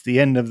 That's the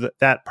end of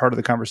that part of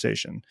the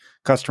conversation.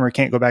 Customer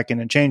can't go back in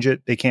and change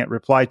it. They can't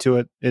reply to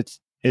it.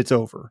 It's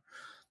over.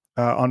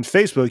 On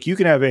Facebook, you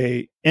can have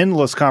a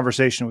endless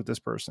conversation with this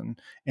person.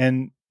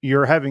 And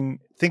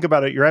think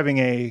about it, you're having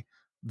a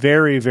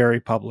very, very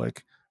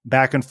public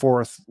back and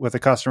forth with a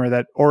customer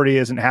that already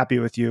isn't happy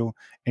with you,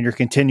 and you're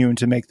continuing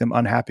to make them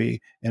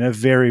unhappy in a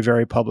very,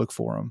 very public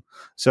forum.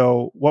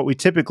 So what we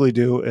typically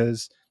do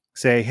is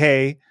say,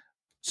 hey,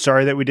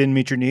 sorry that we didn't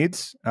meet your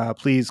needs.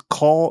 Please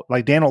call,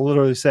 like Dan will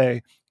literally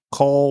say,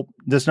 call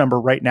this number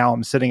right now.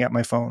 I'm sitting at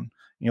my phone.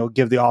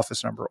 Give the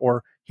office number,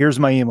 or here's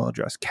my email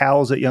address,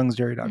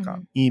 cals@youngsdairy.com.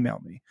 Mm-hmm. Email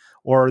me.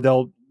 Or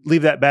they'll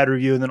leave that bad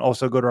review and then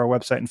also go to our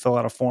website and fill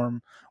out a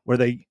form where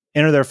they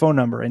enter their phone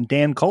number, and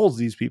Dan calls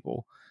these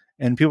people.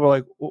 And people are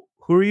like, well,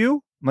 who are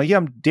you? I'm like, yeah,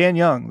 I'm Dan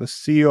Young, the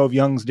CEO of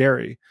Young's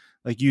Dairy.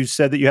 Like, you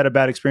said that you had a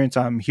bad experience.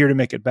 I'm here to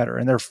make it better.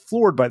 And they're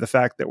floored by the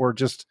fact that we're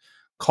just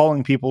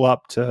calling people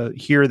up to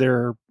hear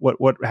their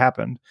what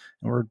happened.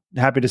 And we're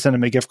happy to send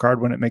them a gift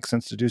card when it makes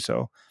sense to do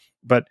so.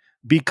 But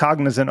be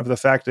cognizant of the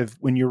fact that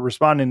when you're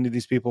responding to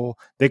these people,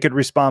 they could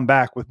respond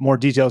back with more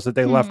details that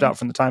they left out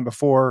from the time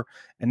before.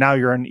 And now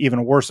you're in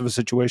even worse of a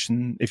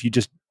situation if you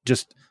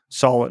just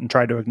saw it and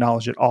tried to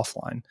acknowledge it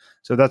offline.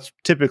 So that's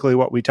typically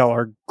what we tell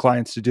our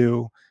clients to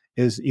do,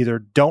 is either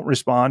don't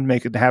respond,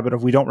 make it the habit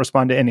of we don't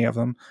respond to any of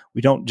them.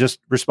 We don't just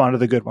respond to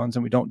the good ones,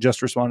 and we don't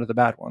just respond to the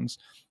bad ones.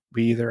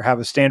 We either have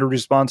a standard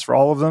response for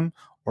all of them,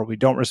 or we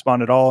don't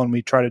respond at all, and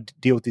we try to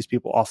deal with these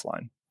people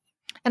offline.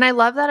 And I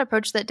love that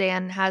approach that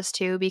Dan has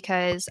too,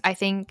 because I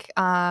think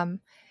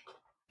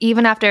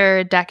even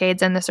after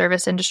decades in the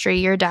service industry,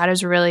 your dad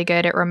is really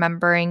good at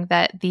remembering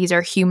that these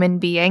are human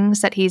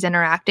beings that he's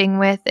interacting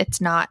with.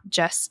 It's not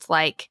just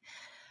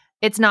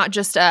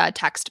a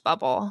text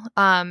bubble.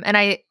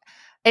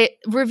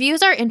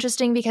 Reviews are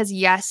interesting because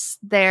yes,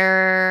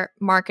 they're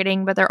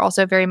marketing, but they're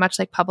also very much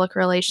like public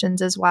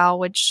relations as well,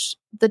 which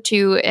the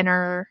two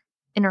interlap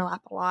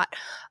a lot.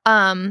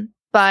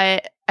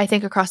 But I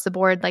think across the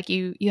board, like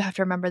you have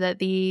to remember that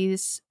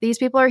these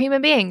people are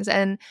human beings.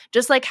 And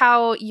just like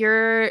how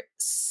your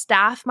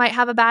staff might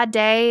have a bad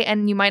day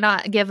and you might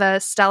not give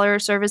a stellar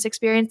service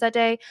experience that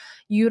day,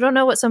 you don't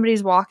know what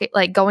somebody's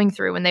going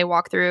through when they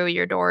walk through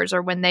your doors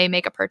or when they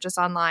make a purchase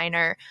online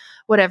or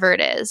whatever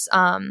it is.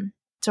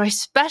 So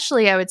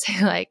especially I would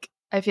say like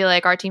I feel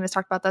like our team has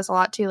talked about this a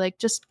lot too, like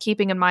just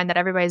keeping in mind that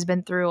everybody's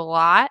been through a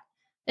lot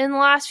in the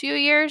last few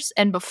years.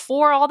 And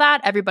before all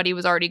that, everybody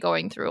was already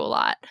going through a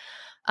lot.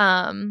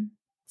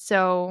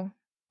 So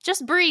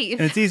just breathe.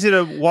 And it's easy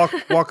to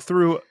walk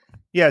through.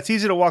 Yeah, it's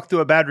easy to walk through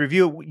a bad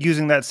review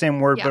using that same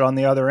word, but on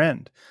the other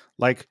end.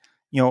 Like,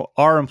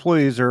 our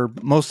employees are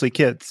mostly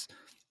kids.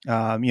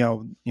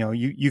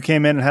 You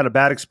came in and had a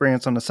bad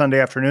experience on a Sunday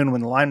afternoon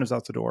when the line was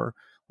out the door.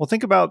 Well,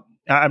 think about,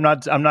 I'm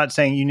not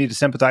saying you need to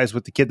sympathize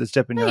with the kid that's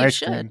dipping your ice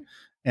cream,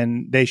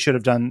 and they should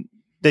have done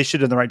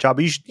the right job.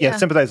 But you should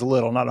sympathize a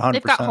little, not 100%.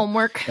 They've got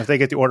homework. If they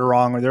get the order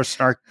wrong or they're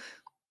snark,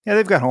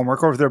 they've got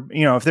homework. Or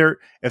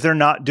if they're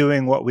not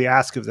doing what we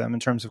ask of them in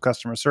terms of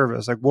customer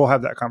service, like we'll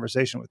have that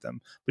conversation with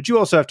them. But you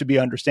also have to be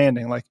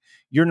understanding, like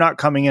you're not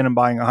coming in and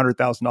buying $100,000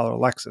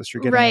 Lexus.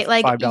 You're getting right, a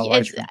 $5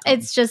 ice cream.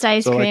 It's just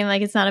ice cream.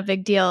 Like it's not a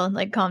big deal.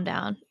 Like calm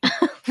down.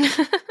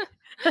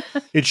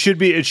 It should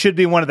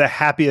be one of the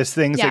happiest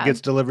things that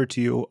gets delivered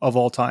to you of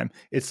all time.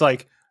 It's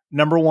like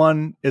number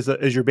one is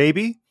your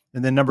baby,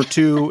 and then number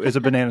two is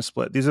a banana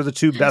split. These are the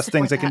two best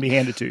things that can be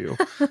handed to you.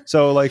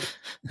 So like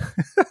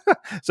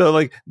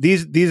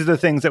these are the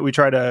things that we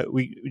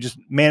just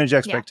manage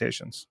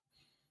expectations.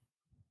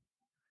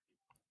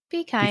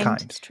 Be kind. Be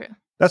kind. It's true.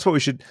 That's what we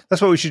should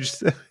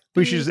just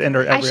end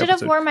our every I should have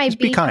episode. worn my Just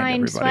Be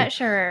Kind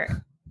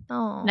sweatshirt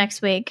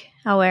next week.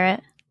 I'll wear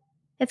it.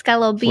 It's got a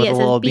little B. It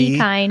says Be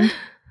Kind.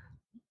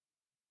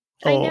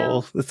 I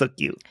know. That's so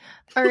cute.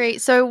 All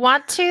right. So I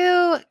want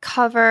to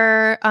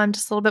cover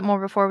just a little bit more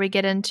before we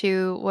get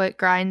into what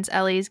grinds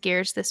Ellie's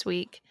gears this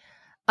week.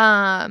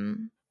 But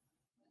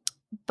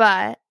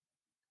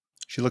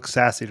she looks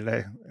sassy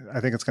today.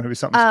 I think it's going to be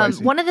something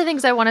spicy. One of the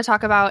things I want to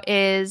talk about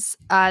is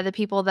the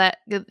people that,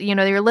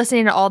 you're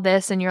listening to all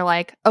this and you're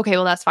like, okay,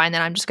 well, that's fine.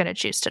 Then I'm just going to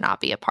choose to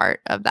not be a part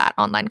of that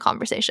online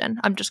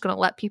conversation. I'm just going to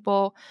let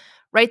people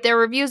write their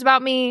reviews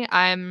about me.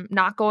 I'm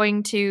not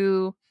going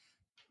to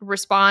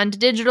respond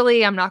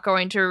digitally. I'm not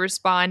going to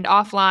respond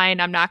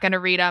offline. I'm not going to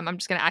read them. I'm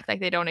just going to act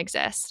like they don't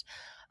exist.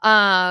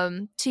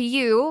 To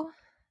you,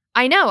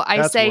 I know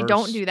I say worse.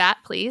 Don't do that,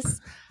 please.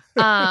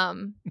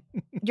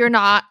 You're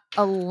not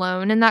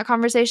alone in that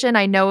conversation.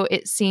 I know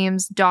it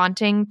seems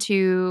daunting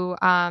to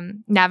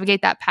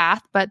navigate that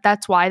path, but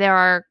that's why there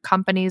are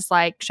companies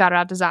like Shout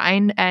Out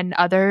Design and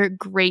other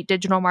great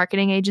digital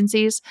marketing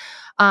agencies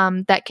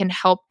that can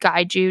help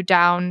guide you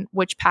down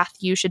which path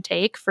you should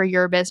take for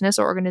your business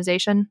or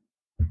organization.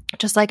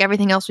 Just like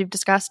everything else we've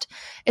discussed,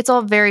 it's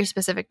all very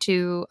specific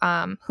to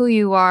who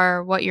you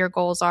are, what your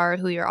goals are,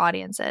 who your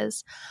audience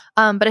is.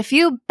 But a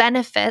few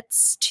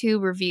benefits to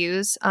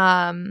reviews,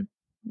 and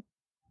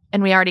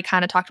we already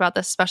kind of talked about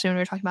this, especially when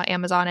we were talking about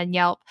Amazon and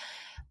Yelp.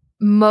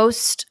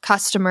 Most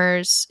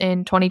customers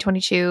in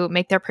 2022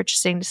 make their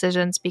purchasing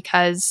decisions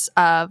because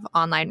of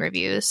online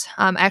reviews.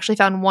 I actually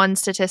found one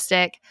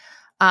statistic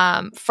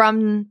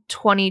from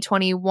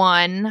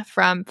 2021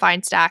 from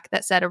FindStack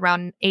that said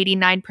around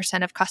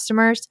 89% of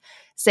customers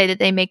say that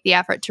they make the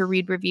effort to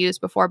read reviews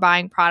before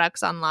buying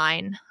products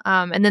online.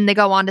 And then they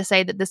go on to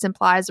say that this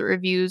implies that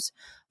reviews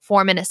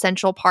form an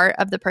essential part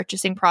of the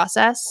purchasing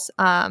process.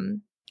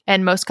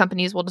 And most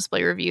companies will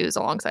display reviews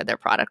alongside their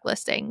product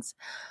listings.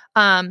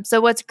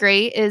 So what's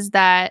great is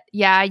that,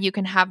 you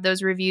can have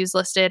those reviews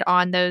listed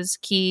on those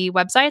key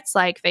websites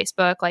like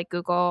Facebook, like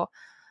Google,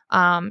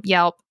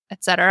 Yelp,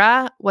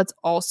 etc. What's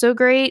also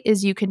great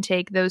is you can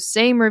take those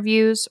same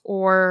reviews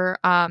or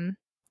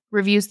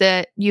reviews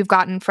that you've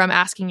gotten from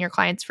asking your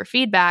clients for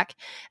feedback,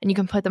 and you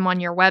can put them on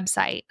your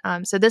website.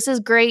 So this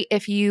is great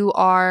if you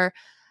are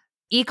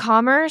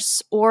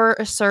e-commerce or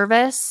a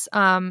service.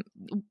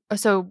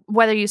 So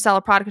whether you sell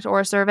a product or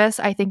a service,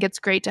 I think it's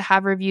great to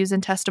have reviews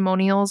and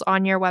testimonials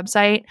on your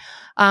website.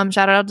 Shout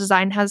Out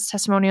Design has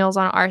testimonials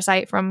on our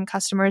site from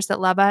customers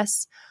that love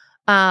us.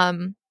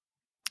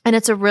 And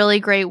it's a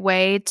really great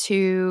way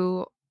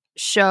to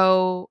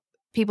show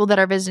people that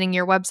are visiting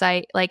your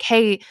website, like,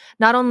 hey,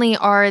 not only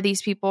are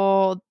these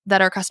people that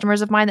are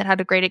customers of mine that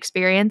had a great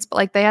experience, but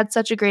like they had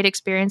such a great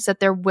experience that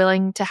they're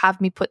willing to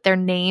have me put their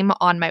name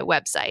on my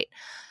website.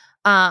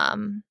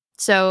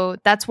 So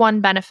that's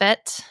one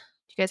benefit. Do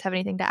you guys have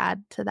anything to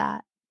add to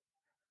that?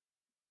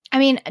 I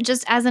mean,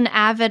 just as an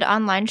avid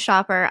online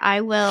shopper, I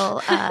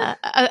will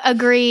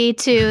agree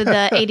to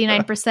the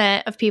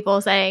 89% of people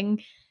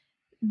saying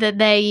that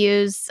they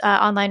use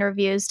online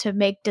reviews to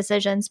make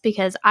decisions,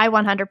 because I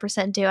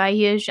 100% do. I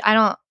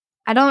don't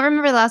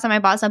remember the last time I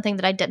bought something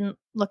that I didn't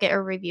look at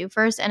a review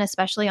first, and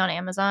especially on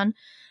Amazon,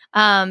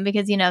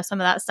 because some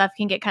of that stuff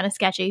can get kind of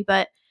sketchy.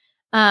 But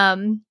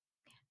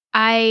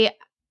I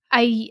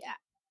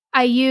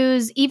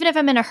use, even if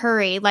I'm in a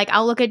hurry, like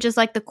I'll look at just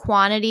like the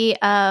quantity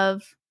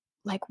of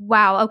like,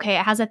 wow, okay,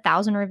 it has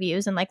 1,000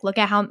 reviews, and like look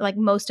at how like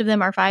most of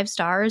them are 5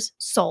 stars,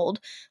 sold.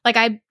 Like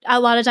a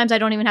lot of times I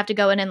don't even have to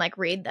go in and like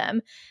read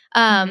them.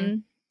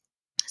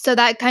 So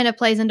that kind of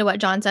plays into what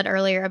John said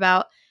earlier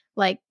about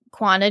like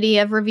quantity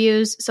of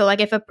reviews. So like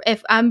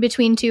if I'm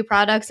between 2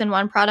 products and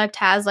one product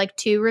has like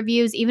 2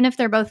 reviews, even if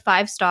they're both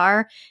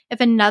 5-star,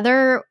 if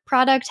another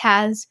product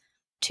has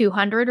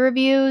 200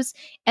 reviews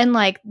and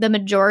like the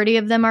majority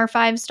of them are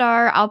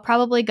 5-star, I'll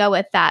probably go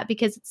with that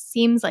because it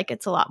seems like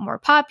it's a lot more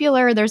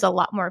popular. There's a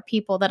lot more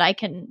people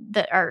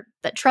that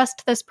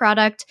trust this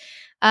product.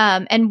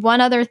 And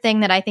one other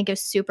thing that I think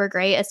is super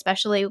great,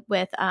 especially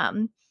with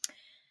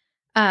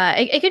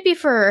it could be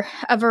for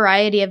a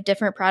variety of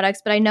different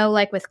products, but I know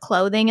like with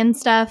clothing and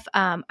stuff,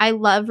 I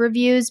love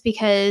reviews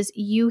because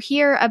you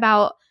hear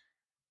about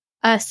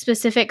a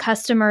specific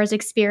customer's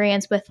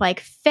experience with like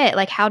fit,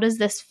 like how does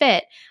this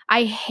fit?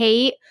 I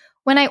hate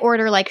when I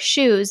order like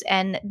shoes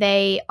and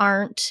they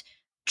aren't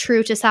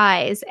true to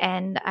size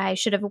and I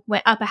should have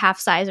went up a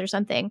half size or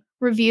something.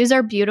 Reviews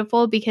are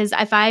beautiful because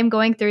if I'm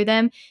going through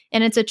them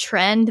and it's a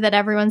trend that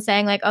everyone's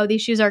saying like, oh,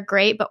 these shoes are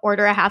great, but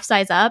order a half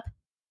size up.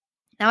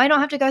 Now I don't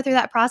have to go through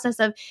that process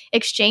of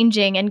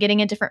exchanging and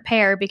getting a different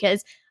pair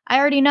because I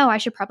already know I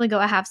should probably go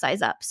a half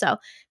size up. So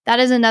that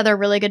is another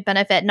really good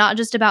benefit, not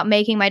just about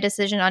making my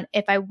decision on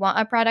if I want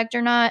a product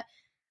or not,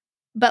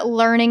 but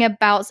learning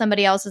about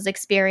somebody else's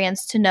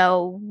experience to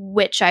know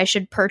which I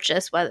should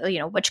purchase, whether,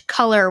 which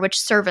color, which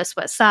service,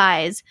 what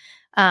size.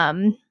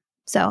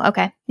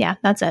 Okay. Yeah,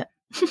 that's it.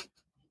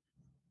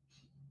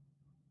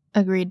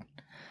 Agreed.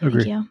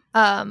 Thank you.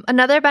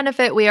 Another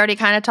benefit, we already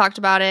kind of talked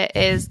about it,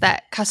 is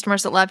that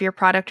customers that love your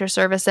product or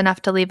service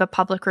enough to leave a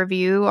public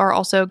review are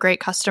also great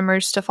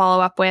customers to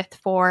follow up with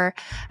for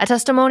a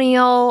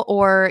testimonial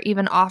or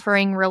even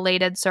offering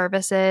related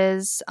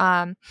services.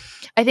 I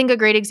think a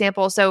great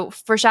example, so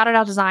for Shout It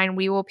Out Design,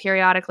 we will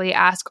periodically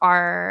ask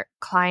our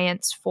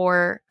clients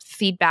for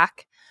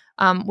feedback.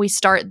 We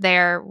start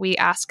there. We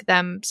ask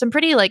them some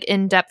pretty like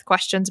in-depth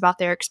questions about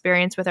their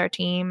experience with our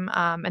team,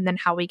 and then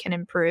how we can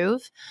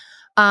improve.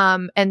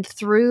 And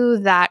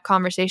through that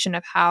conversation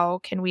of how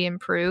can we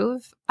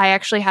improve, I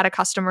actually had a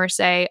customer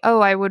say, oh,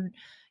 I would,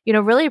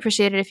 really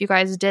appreciate it if you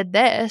guys did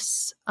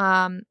this.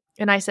 And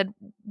I said,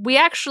 we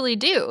actually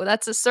do.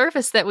 That's a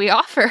service that we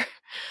offer.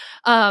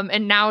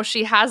 And now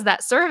she has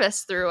that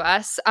service through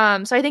us.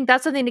 So I think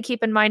that's something to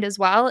keep in mind as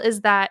well,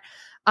 is that,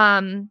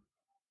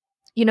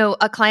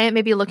 a client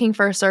may be looking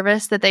for a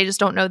service that they just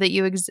don't know that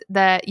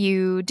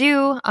you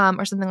do,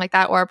 or something like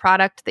that, or a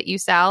product that you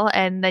sell.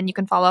 And then you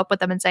can follow up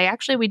with them and say,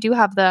 actually, we do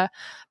have the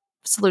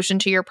solution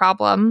to your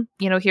problem.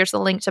 Here's the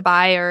link to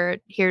buy, or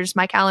here's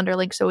my calendar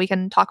link so we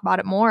can talk about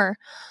it more.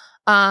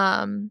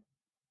 And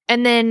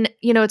then,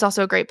 it's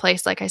also a great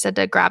place, like I said,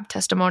 to grab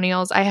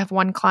testimonials. I have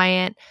one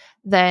client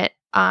that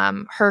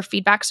her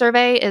feedback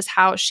survey is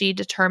how she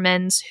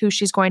determines who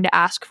she's going to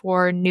ask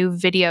for new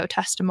video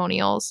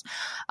testimonials.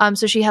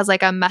 So she has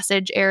like a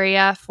message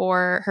area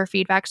for her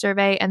feedback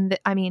survey. And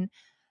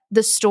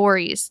the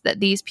stories that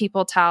these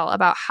people tell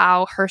about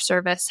how her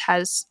service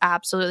has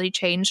absolutely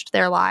changed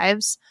their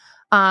lives.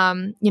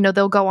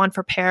 They'll go on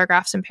for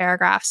paragraphs and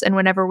paragraphs. And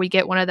whenever we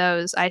get one of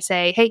those, I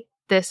say, hey,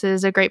 this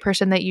is a great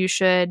person that you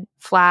should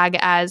flag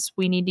as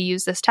we need to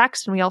use this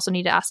text. And we also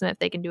need to ask them if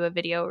they can do a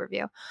video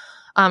review.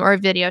 Or a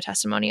video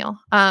testimonial.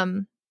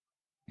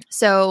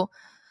 So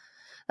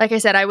like I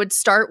said, I would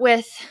start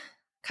with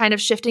kind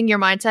of shifting your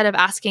mindset of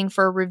asking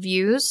for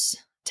reviews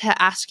to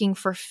asking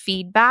for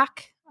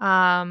feedback,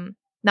 not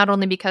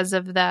only because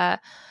of the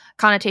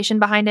connotation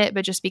behind it,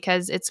 but just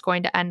because it's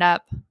going to end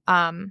up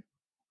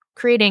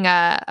creating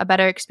a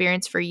better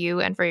experience for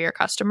you and for your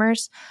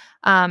customers.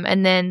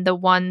 And then the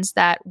ones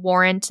that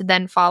warrant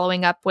then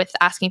following up with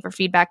asking for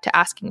feedback to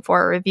asking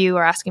for a review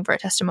or asking for a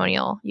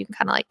testimonial, you can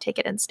kind of like take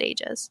it in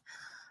stages.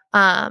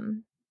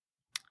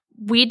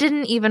 We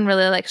didn't even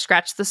really like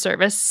scratch the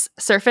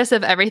surface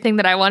of everything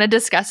that I want to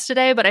discuss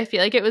today, but I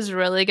feel like it was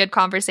really good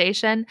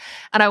conversation,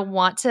 and I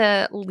want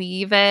to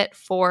leave it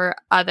for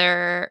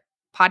other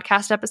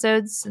podcast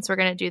episodes since we're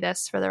going to do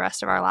this for the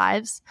rest of our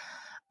lives.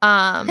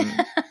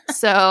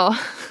 So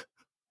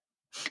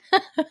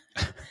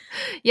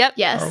yep.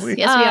 Yes. We?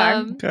 Yes, we are.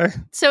 Okay.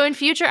 So in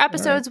future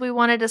episodes, we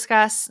want to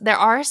discuss, there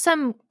are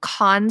some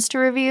cons to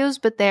reviews,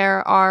 but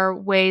there are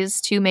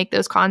ways to make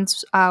those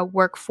cons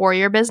work for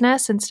your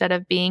business instead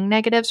of being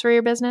negatives for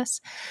your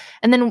business.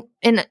 And then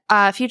in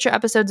future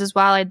episodes as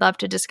well, I'd love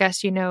to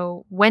discuss,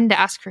 when to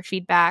ask for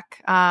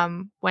feedback,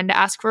 when to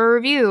ask for a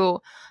review,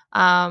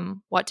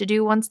 what to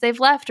do once they've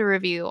left a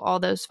review, all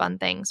those fun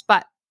things.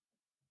 But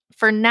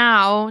for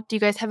now, do you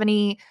guys have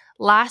any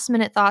last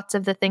minute thoughts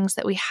of the things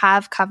that we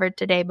have covered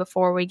today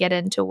before we get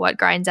into what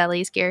grinds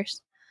Ellie's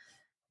gears?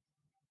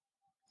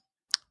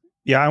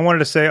 Yeah, I wanted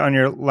to say on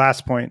your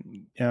last point,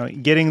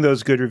 getting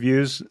those good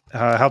reviews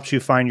helps you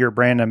find your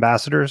brand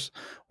ambassadors,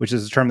 which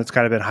is a term that's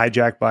kind of been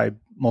hijacked by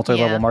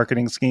multi-level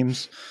marketing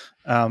schemes.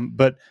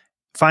 But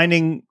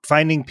finding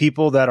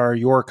people that are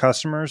your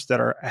customers that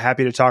are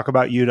happy to talk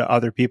about you to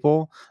other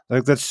people,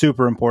 like that's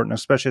super important,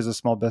 especially as a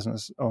small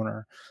business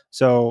owner.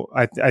 So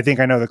I think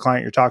I know the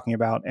client you're talking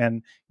about,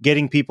 and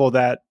getting people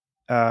that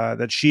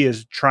she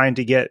is trying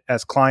to get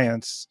as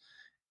clients,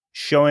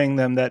 showing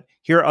them that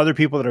here are other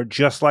people that are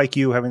just like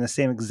you, having the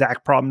same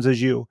exact problems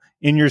as you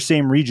in your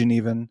same region,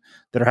 even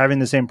that are having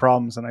the same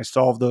problems, and I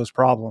solve those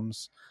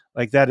problems.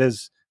 Like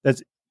that's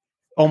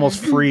almost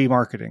free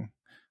marketing.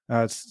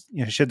 It's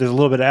shit. There's a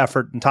little bit of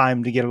effort and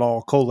time to get it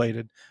all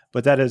collated,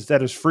 but that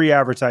is free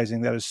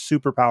advertising. That is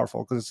super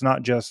powerful because it's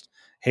not just,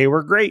 hey,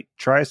 we're great,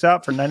 try us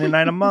out for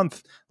 $99 a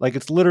month. Like,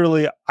 it's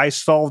literally, I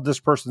solved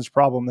this person's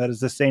problem that is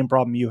the same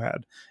problem you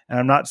had. And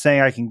I'm not saying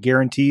I can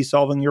guarantee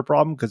solving your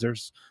problem because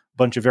there's a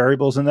bunch of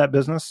variables in that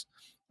business,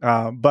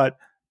 but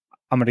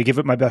I'm going to give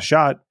it my best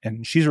shot,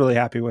 and she's really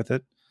happy with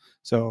it.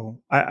 So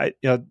I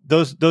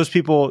those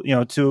people,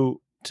 to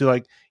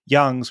like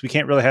Young's, we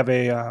can't really have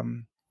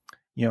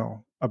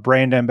a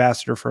brand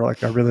ambassador for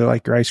like, I really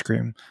like your ice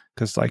cream,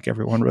 because like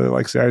everyone really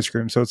likes the ice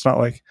cream. So it's not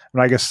like,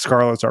 I guess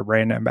Scarlett's our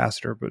brand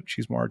ambassador, but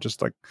she's more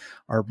just like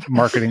our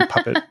marketing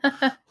puppet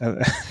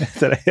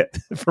that I hit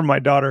for my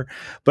daughter.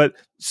 But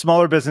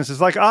smaller businesses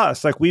like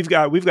us, like we've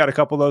got a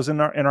couple of those in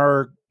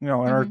our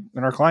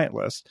client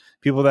list,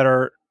 people that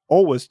are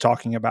always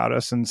talking about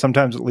us, and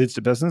sometimes it leads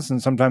to business and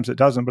sometimes it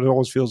doesn't, but it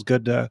always feels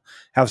good to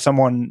have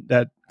someone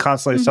that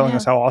constantly is telling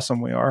us how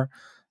awesome we are,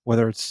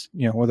 whether it's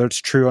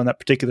true on that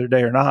particular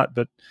day or not.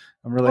 But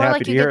I'm really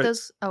happy to hear it.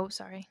 Oh,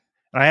 sorry.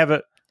 I have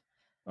it.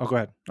 Oh, go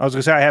ahead. I was going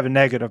to say I have a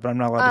negative, but I'm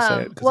not allowed to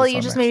say it. Well,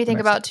 you just made me think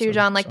about too,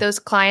 John, like those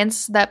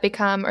clients that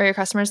become, or your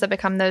customers that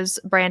become those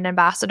brand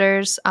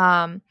ambassadors.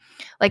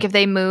 Like if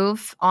they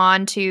move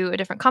on to a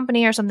different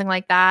company or something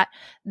like that,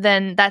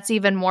 then that's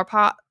even more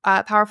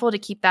powerful to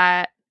keep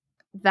that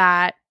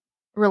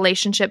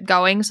relationship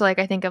going. So like,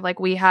 I think of like,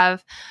 we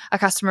have a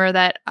customer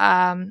that,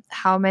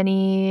 how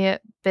many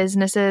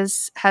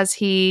businesses has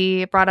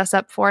he brought us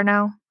up for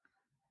now?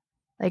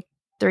 Like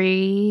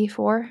 3,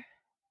 4?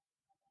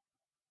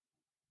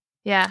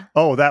 Yeah.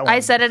 Oh, that one. I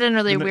said it in a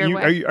really weird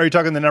way. Are you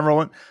talking the number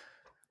one?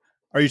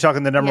 Are you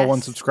talking the number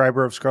one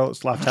subscriber of Scarlett's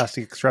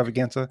Slaptastic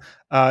Extravaganza?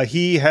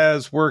 He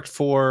has worked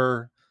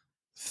for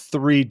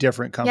 3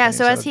 different companies. Yeah,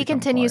 so as he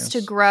continues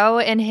to grow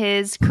in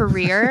his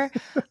career,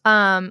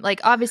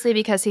 like obviously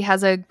because he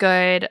has a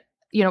good,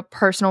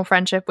 personal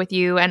friendship with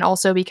you, and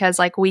also because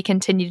like we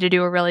continue to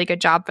do a really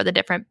good job for the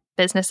different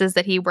businesses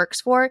that he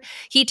works for,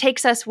 he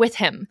takes us with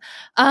him.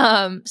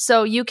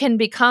 So you can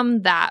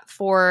become that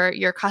for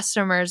your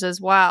customers as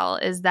well,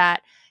 is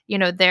that,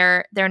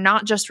 they're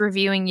not just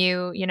reviewing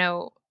you,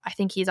 I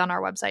think he's on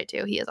our website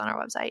too. He is on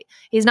our website.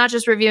 They're not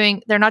just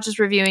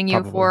reviewing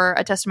you for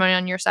a testimony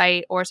on your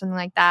site or something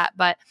like that,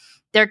 but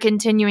they're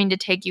continuing to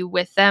take you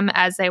with them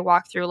as they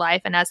walk through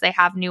life and as they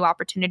have new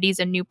opportunities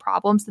and new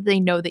problems that they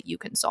know that you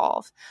can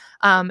solve.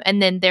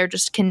 And then they're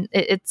just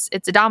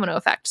it's a domino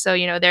effect. So,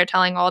 they're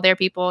telling all their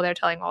people,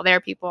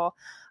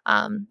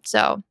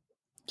 So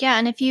yeah.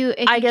 And if you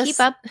keep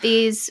up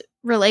these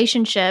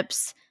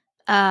relationships,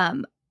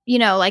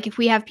 like if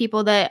we have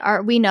people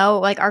that we know,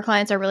 like our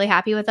clients are really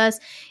happy with us,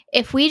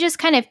 if we just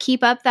kind of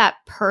keep up that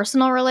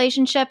personal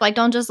relationship, like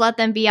don't just let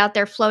them be out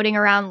there floating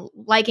around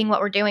liking what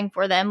we're doing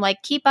for them,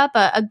 like keep up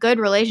a good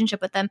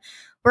relationship with them.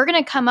 We're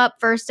going to come up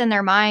first in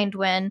their mind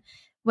when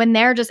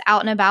they're just out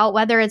and about,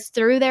 whether it's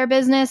through their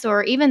business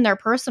or even their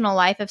personal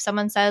life. If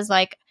someone says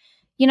like,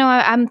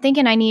 I'm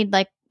thinking I need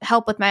like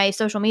help with my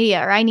social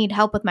media, or I need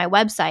help with my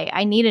website,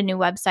 I need a new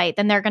website,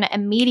 then they're going to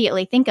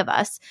immediately think of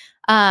us.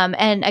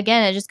 And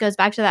again, it just goes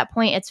back to that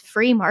point. It's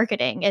free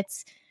marketing.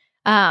 It's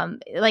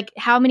like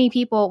how many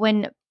people,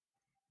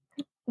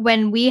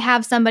 when we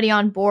have somebody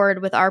on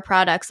board with our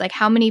products, like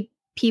how many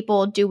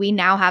people do we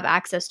now have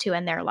access to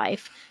in their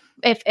life?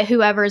 If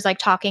whoever's like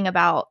talking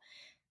about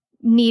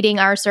needing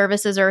our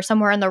services or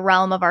somewhere in the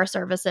realm of our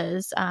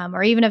services,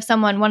 or even if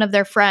one of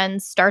their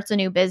friends starts a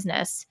new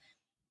business,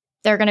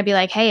 they're going to be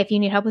like, hey, if you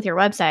need help with your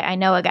website, I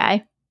know a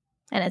guy,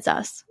 and it's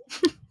us.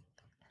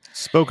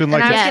 Spoken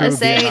like and a I was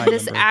true going to say, BNI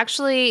this member.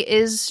 Actually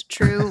is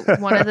true.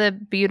 One of the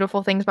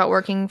beautiful things about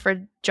working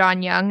for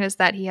John Young is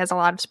that he has a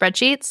lot of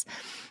spreadsheets.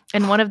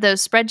 And one of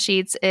those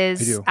spreadsheets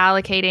is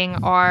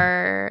allocating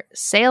our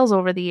sales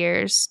over the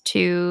years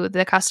to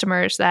the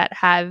customers that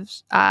have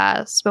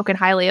spoken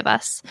highly of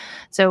us.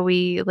 So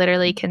we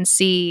literally can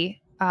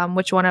see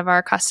which one of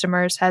our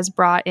customers has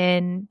brought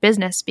in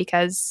business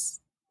because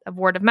of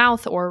word of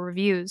mouth or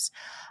reviews.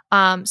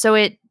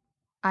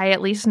 I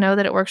at least know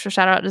that it works for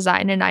Shout Out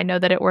Design, and I know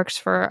that it works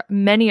for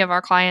many of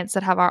our clients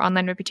that have our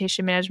online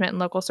reputation management and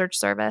local search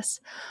service.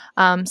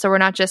 So we're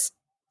not just,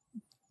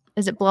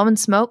 is it blowing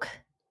smoke?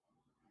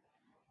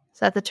 Is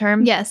that the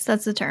term? Yes,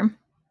 that's the term.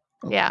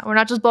 Yeah, we're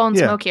not just blowing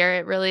smoke here.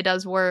 It really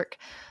does work.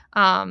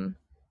 And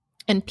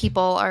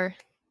people are...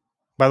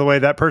 By the way,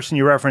 that person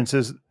you reference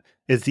is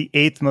the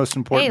 8th most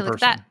important person.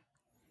 Look at that.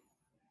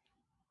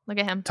 Look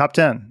at him. Top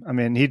 10. I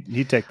mean,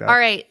 he'd take that. All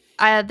right.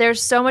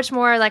 There's so much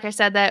more, like I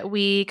said, that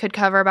we could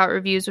cover about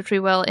reviews, which we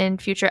will in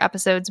future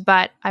episodes,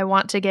 but I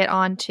want to get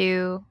on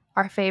to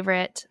our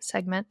favorite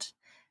segment.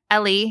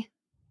 Ellie,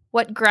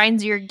 what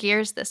grinds your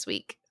gears this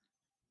week?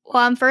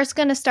 Well, I'm first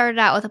going to start it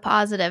out with a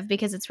positive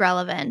because it's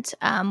relevant.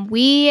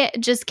 We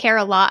just care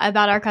a lot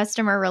about our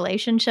customer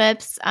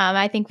relationships.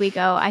 I think we do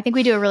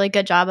a really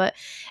good job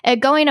at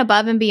going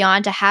above and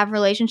beyond to have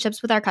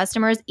relationships with our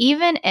customers,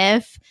 even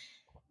if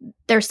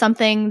there's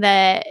something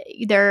that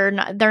they're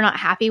not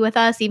happy with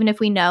us, even if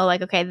we know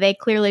like, okay, they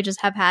clearly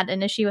just have had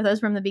an issue with us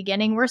from the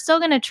beginning, we're still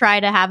going to try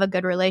to have a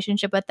good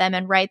relationship with them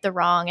and right the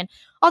wrong. And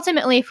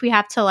ultimately, if we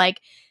have to like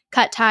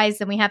cut ties,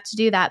 then we have to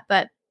do that.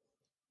 But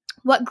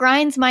what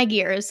grinds my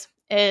gears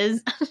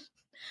is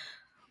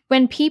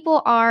when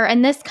people are,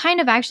 and this kind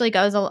of actually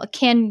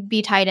can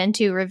be tied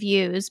into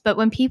reviews, but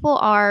when people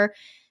are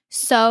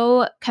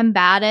so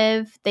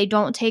combative, they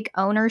don't take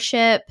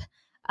ownership,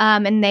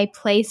 and they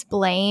place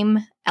blame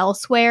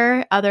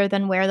elsewhere other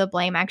than where the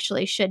blame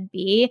actually should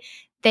be.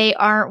 They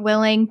aren't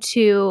willing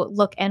to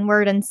look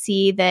inward and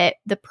see that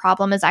the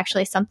problem is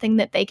actually something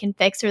that they can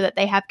fix or that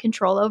they have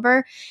control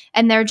over.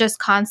 And they're just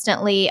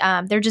constantly,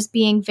 they're just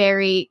being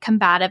very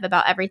combative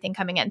about everything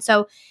coming in.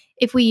 So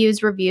if we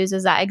use reviews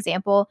as that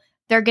example,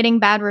 they're getting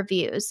bad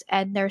reviews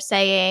and they're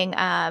saying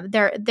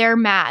they're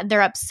mad,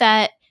 they're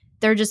upset,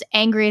 they're just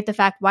angry at the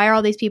fact, why are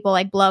all these people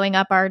like blowing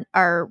up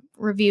our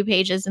review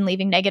pages and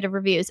leaving negative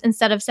reviews,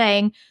 instead of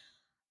saying,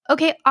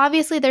 okay,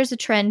 obviously there's a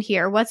trend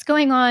here. What's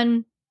going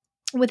on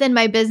within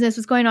my business?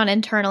 What's going on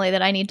internally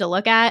that I need to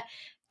look at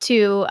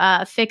to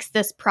fix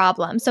this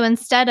problem? So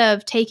instead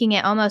of taking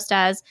it almost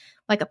as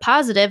like a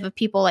positive of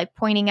people like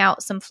pointing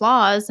out some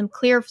flaws, some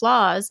clear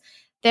flaws,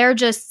 they're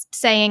just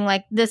saying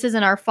like, this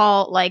isn't our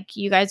fault. Like,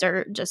 you guys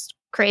are just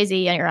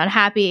crazy and you're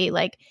unhappy.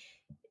 Like,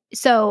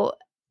 so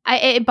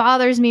it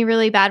bothers me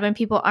really bad when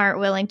people aren't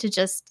willing to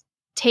just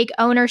take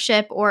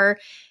ownership or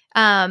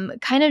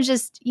kind of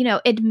just,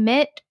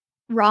 admit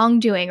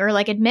wrongdoing or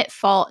like admit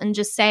fault and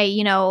just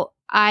say,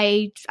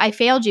 I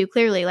failed you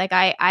clearly. Like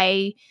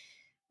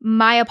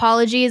my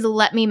apologies.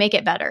 Let me make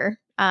it better.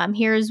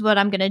 Here's what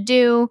I'm going to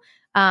do.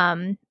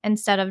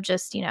 Instead of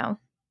just,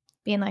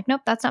 being like, nope,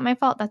 that's not my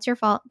fault. That's your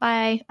fault.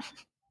 Bye.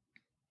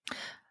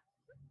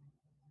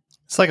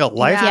 It's like a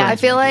life. Yeah, I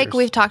feel like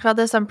we've talked about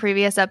this on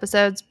previous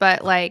episodes,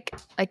 but like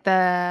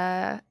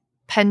the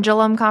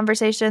pendulum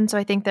conversation. So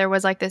I think there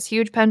was like this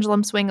huge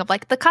pendulum swing of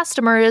like the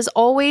customer is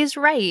always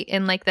right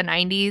in like the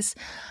 90s.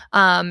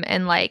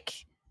 And like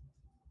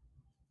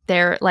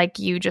they're like,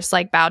 you just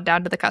like bowed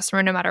down to the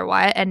customer no matter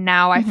what. And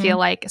now I feel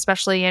like,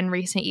 especially in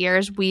recent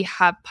years, we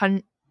have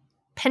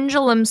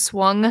pendulum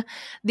swung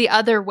the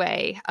other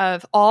way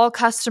of all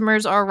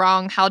customers are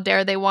wrong. How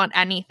dare they want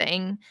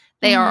anything?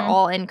 They are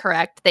all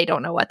incorrect. They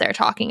don't know what they're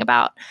talking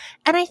about.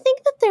 And I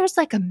think that there's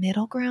like a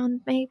middle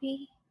ground,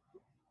 maybe.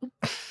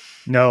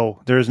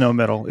 No, there is no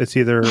middle. It's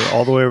either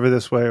all the way over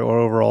this way or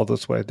over all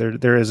this way.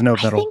 There is no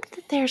middle. I think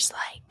that there's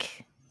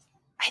like,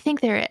 I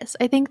think there is.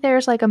 I think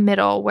there's like a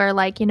middle where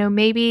like,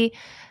 maybe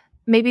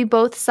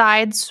both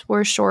sides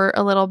were short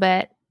a little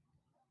bit.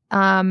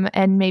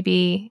 And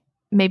maybe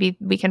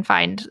we can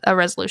find a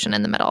resolution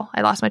in the middle.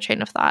 I lost my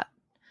train of thought.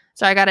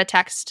 So I got a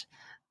text.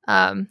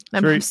 My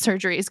mom's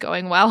surgery is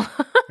going well.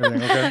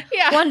 Everything okay?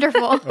 Yeah.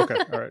 Wonderful. Okay.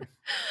 All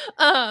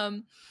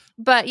right.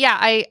 But yeah,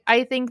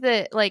 I think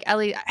that like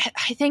Ellie,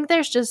 I think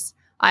there's just,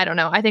 I don't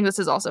know. I think this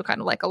is also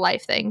kind of like a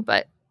life thing,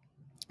 but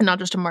not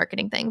just a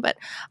marketing thing. But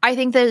I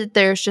think that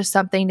there's just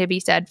something to be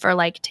said for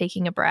like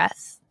taking a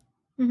breath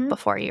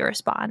before you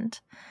respond.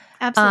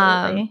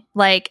 Absolutely.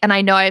 And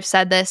I know I've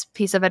said this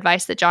piece of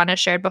advice that John has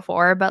shared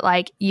before, but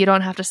like, you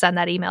don't have to send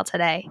that email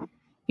today.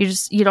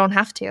 You don't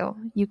have to.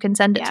 You can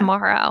send it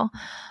tomorrow.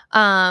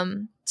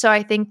 So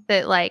I think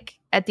that like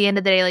at the end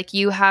of the day, like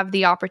you have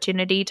the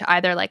opportunity to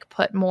either like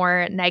put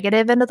more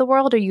negative into the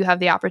world or you have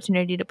the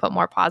opportunity to put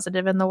more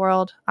positive in the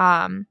world.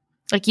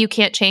 Like you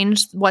can't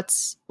change what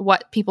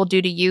people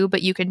do to you,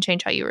 but you can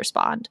change how you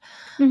respond.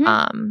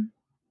 And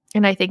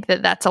I think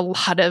that that's a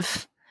lot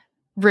of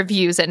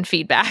reviews and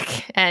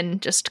feedback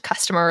and just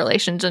customer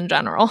relations in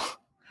general.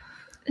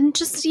 And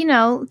just,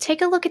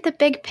 take a look at the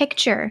big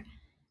picture.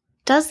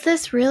 Does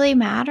this really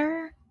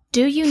matter?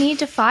 Do you need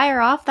to fire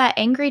off that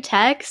angry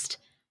text?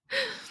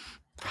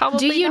 Probably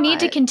Do you not. need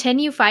to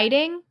continue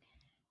fighting?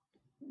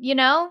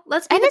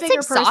 Let's be the bigger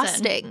person. And it's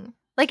exhausting.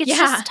 Like it's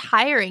just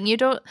tiring. You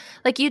don't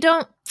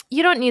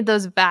need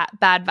those bad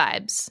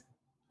vibes.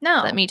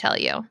 No. Let me tell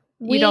you.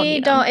 We don't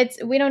need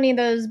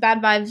those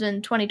bad vibes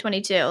in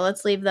 2022.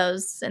 Let's leave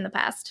those in the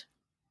past.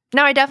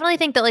 No, I definitely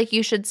think that like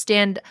you should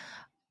stand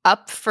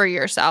up for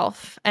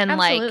yourself and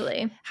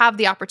like have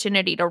the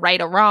opportunity to right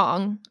a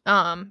wrong.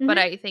 But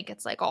I think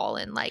it's like all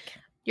in like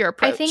your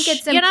approach. I think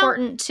it's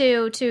important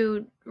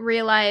to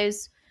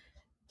realize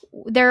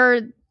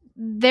there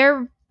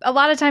a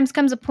lot of times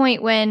comes a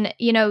point when,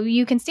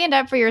 you can stand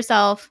up for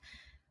yourself,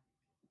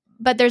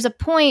 but there's a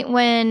point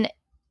when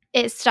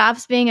it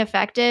stops being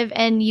effective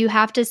and you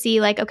have to see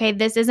like, okay,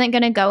 this isn't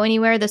going to go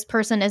anywhere. This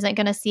person isn't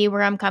going to see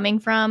where I'm coming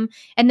from.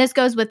 And this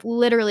goes with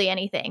literally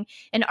anything,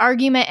 an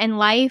argument in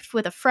life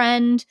with a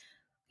friend,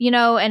 in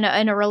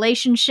a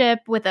relationship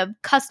with a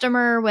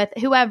customer, with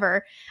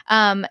whoever.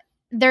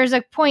 There's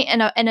a point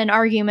in an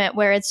argument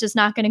where it's just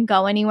not going to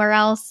go anywhere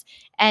else.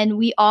 And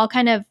we all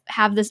kind of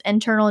have this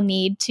internal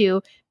need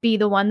to be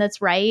the one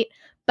that's right.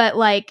 But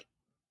like,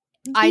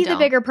 be the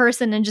bigger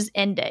person and just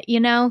end it,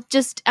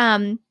 just,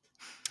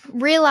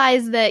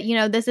 realize that,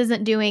 this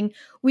isn't doing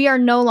we are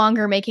no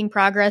longer making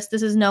progress.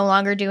 This is no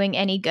longer doing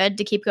any good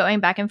to keep going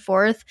back and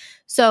forth.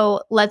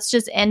 So let's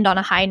just end on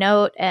a high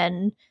note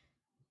and,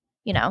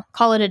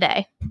 call it a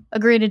day.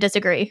 Agree to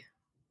disagree.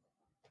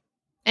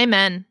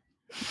 Amen.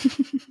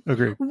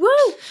 Agree. Woo!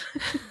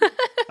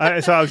 I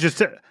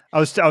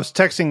was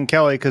texting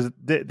Kelly because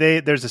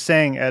there's a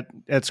saying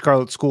at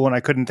Scarlet School, and I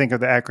couldn't think of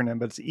the acronym,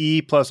 but it's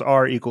E plus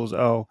R equals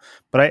O.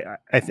 But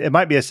it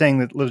might be a saying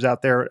that lives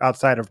out there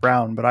outside of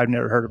Brown, but I've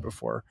never heard it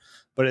before.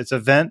 But it's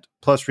event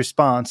plus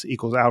response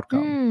equals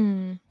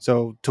outcome.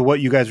 So to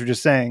what you guys were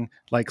just saying,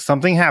 like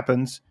something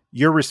happens,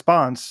 your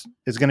response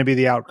is going to be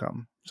the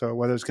outcome. So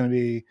whether it's going to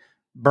be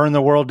burn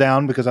the world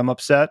down because I'm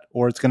upset,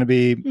 or it's going to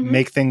be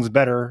make things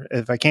better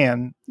if I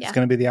can, it's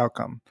going to be the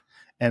outcome.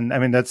 And I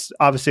mean, that's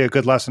obviously a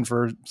good lesson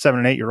for 7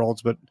 and 8 year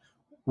olds, but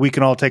we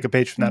can all take a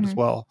page from that as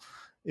well.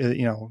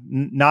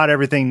 Not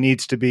everything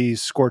needs to be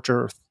scorch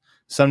earth.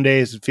 Some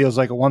days it feels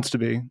like it wants to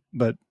be,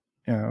 but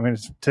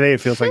today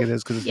it feels like it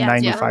is because it's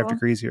 95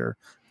 degrees here.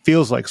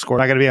 Feels like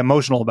scorch. I got to be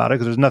emotional about it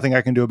because there's nothing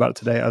I can do about it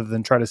today other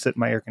than try to sit in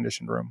my air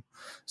conditioned room.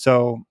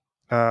 So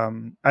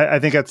I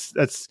think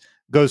that's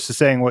goes to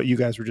saying what you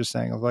guys were just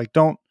saying of like,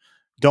 don't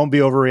be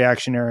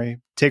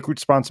overreactionary. Take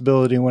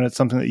responsibility when it's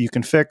something that you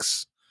can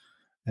fix,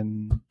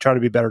 and try to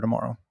be better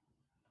tomorrow.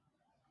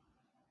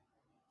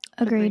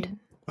 Agreed.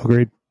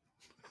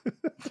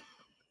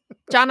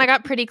 John, I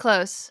got pretty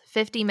close.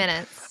 50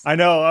 minutes. I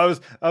know. I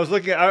was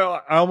looking.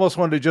 I almost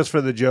wanted to, just for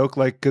the joke,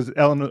 like because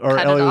Ellie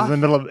was in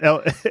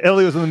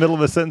the middle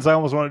of a sentence. I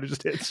almost wanted to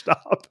just hit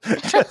stop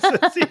just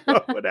to see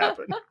what would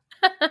happen.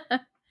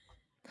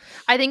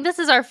 I think this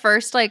is our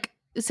first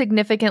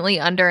significantly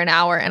under an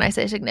hour, and I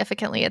say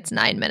significantly, it's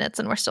 9 minutes,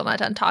 and we're still not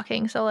done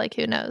talking. So this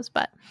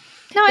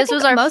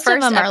was our most first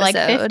of them episode.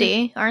 are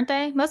 50, aren't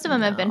they? Most of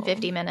them have been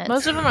 50 minutes.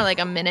 Most of them are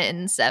a minute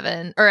and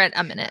 7, or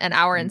an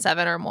hour and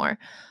 7 or more.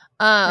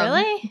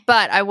 Really?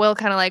 But I will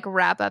kind of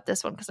wrap up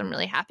this one because I'm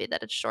really happy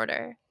that it's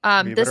shorter.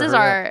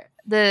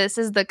 This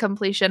is the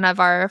completion of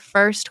our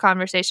first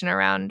conversation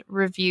around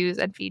reviews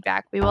and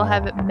feedback. We will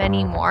have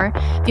many more.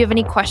 If you have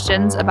any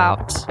questions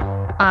about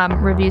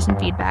reviews and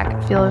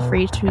feedback, feel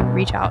free to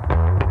reach out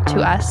to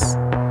us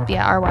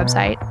via our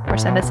website or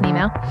send us an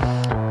email.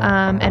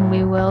 And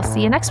we will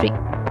see you next week.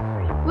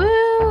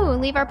 Woo!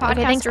 Leave our podcast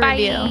thanks,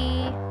 review.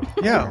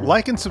 Yeah,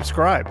 like and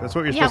subscribe. That's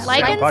what you're supposed to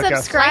say. Like and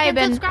subscribe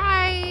and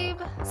subscribe.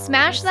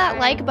 Smash that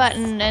like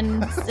button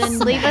and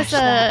leave us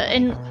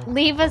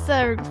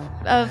a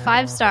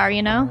 5-star.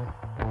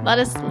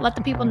 Let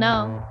the people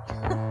know.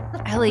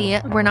 Ellie,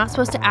 we're not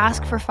supposed to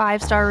ask for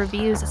 5-star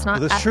reviews. It's not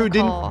That's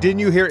ethical. true. Didn't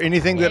you hear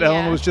anything that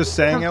Ellen was just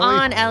saying, Come Ellie?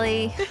 on,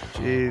 Ellie.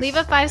 Jeez. Leave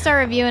a 5-star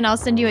review and I'll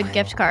send you a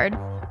gift card.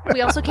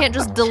 We also can't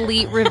just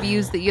delete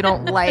reviews that you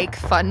don't like.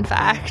 Fun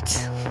fact.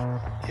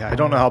 Yeah, I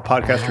don't know how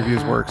podcast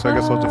reviews work, so I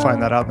guess we'll have to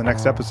find that out in the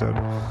next episode.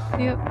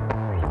 Yep.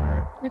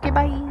 Okay,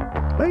 bye.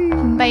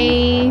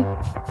 Bye.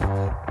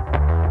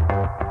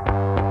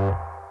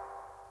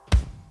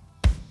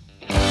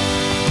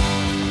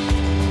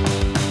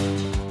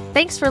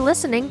 Thanks for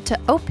listening to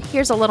Ope,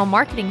 Here's a Little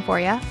Marketing For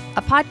Ya,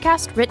 a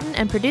podcast written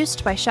and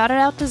produced by Shout It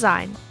Out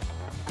Design.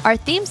 Our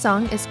theme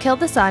song is Kill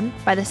the Sun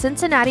by the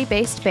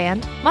Cincinnati-based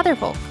band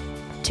Motherfolk.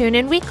 Tune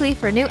in weekly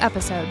for new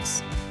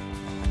episodes.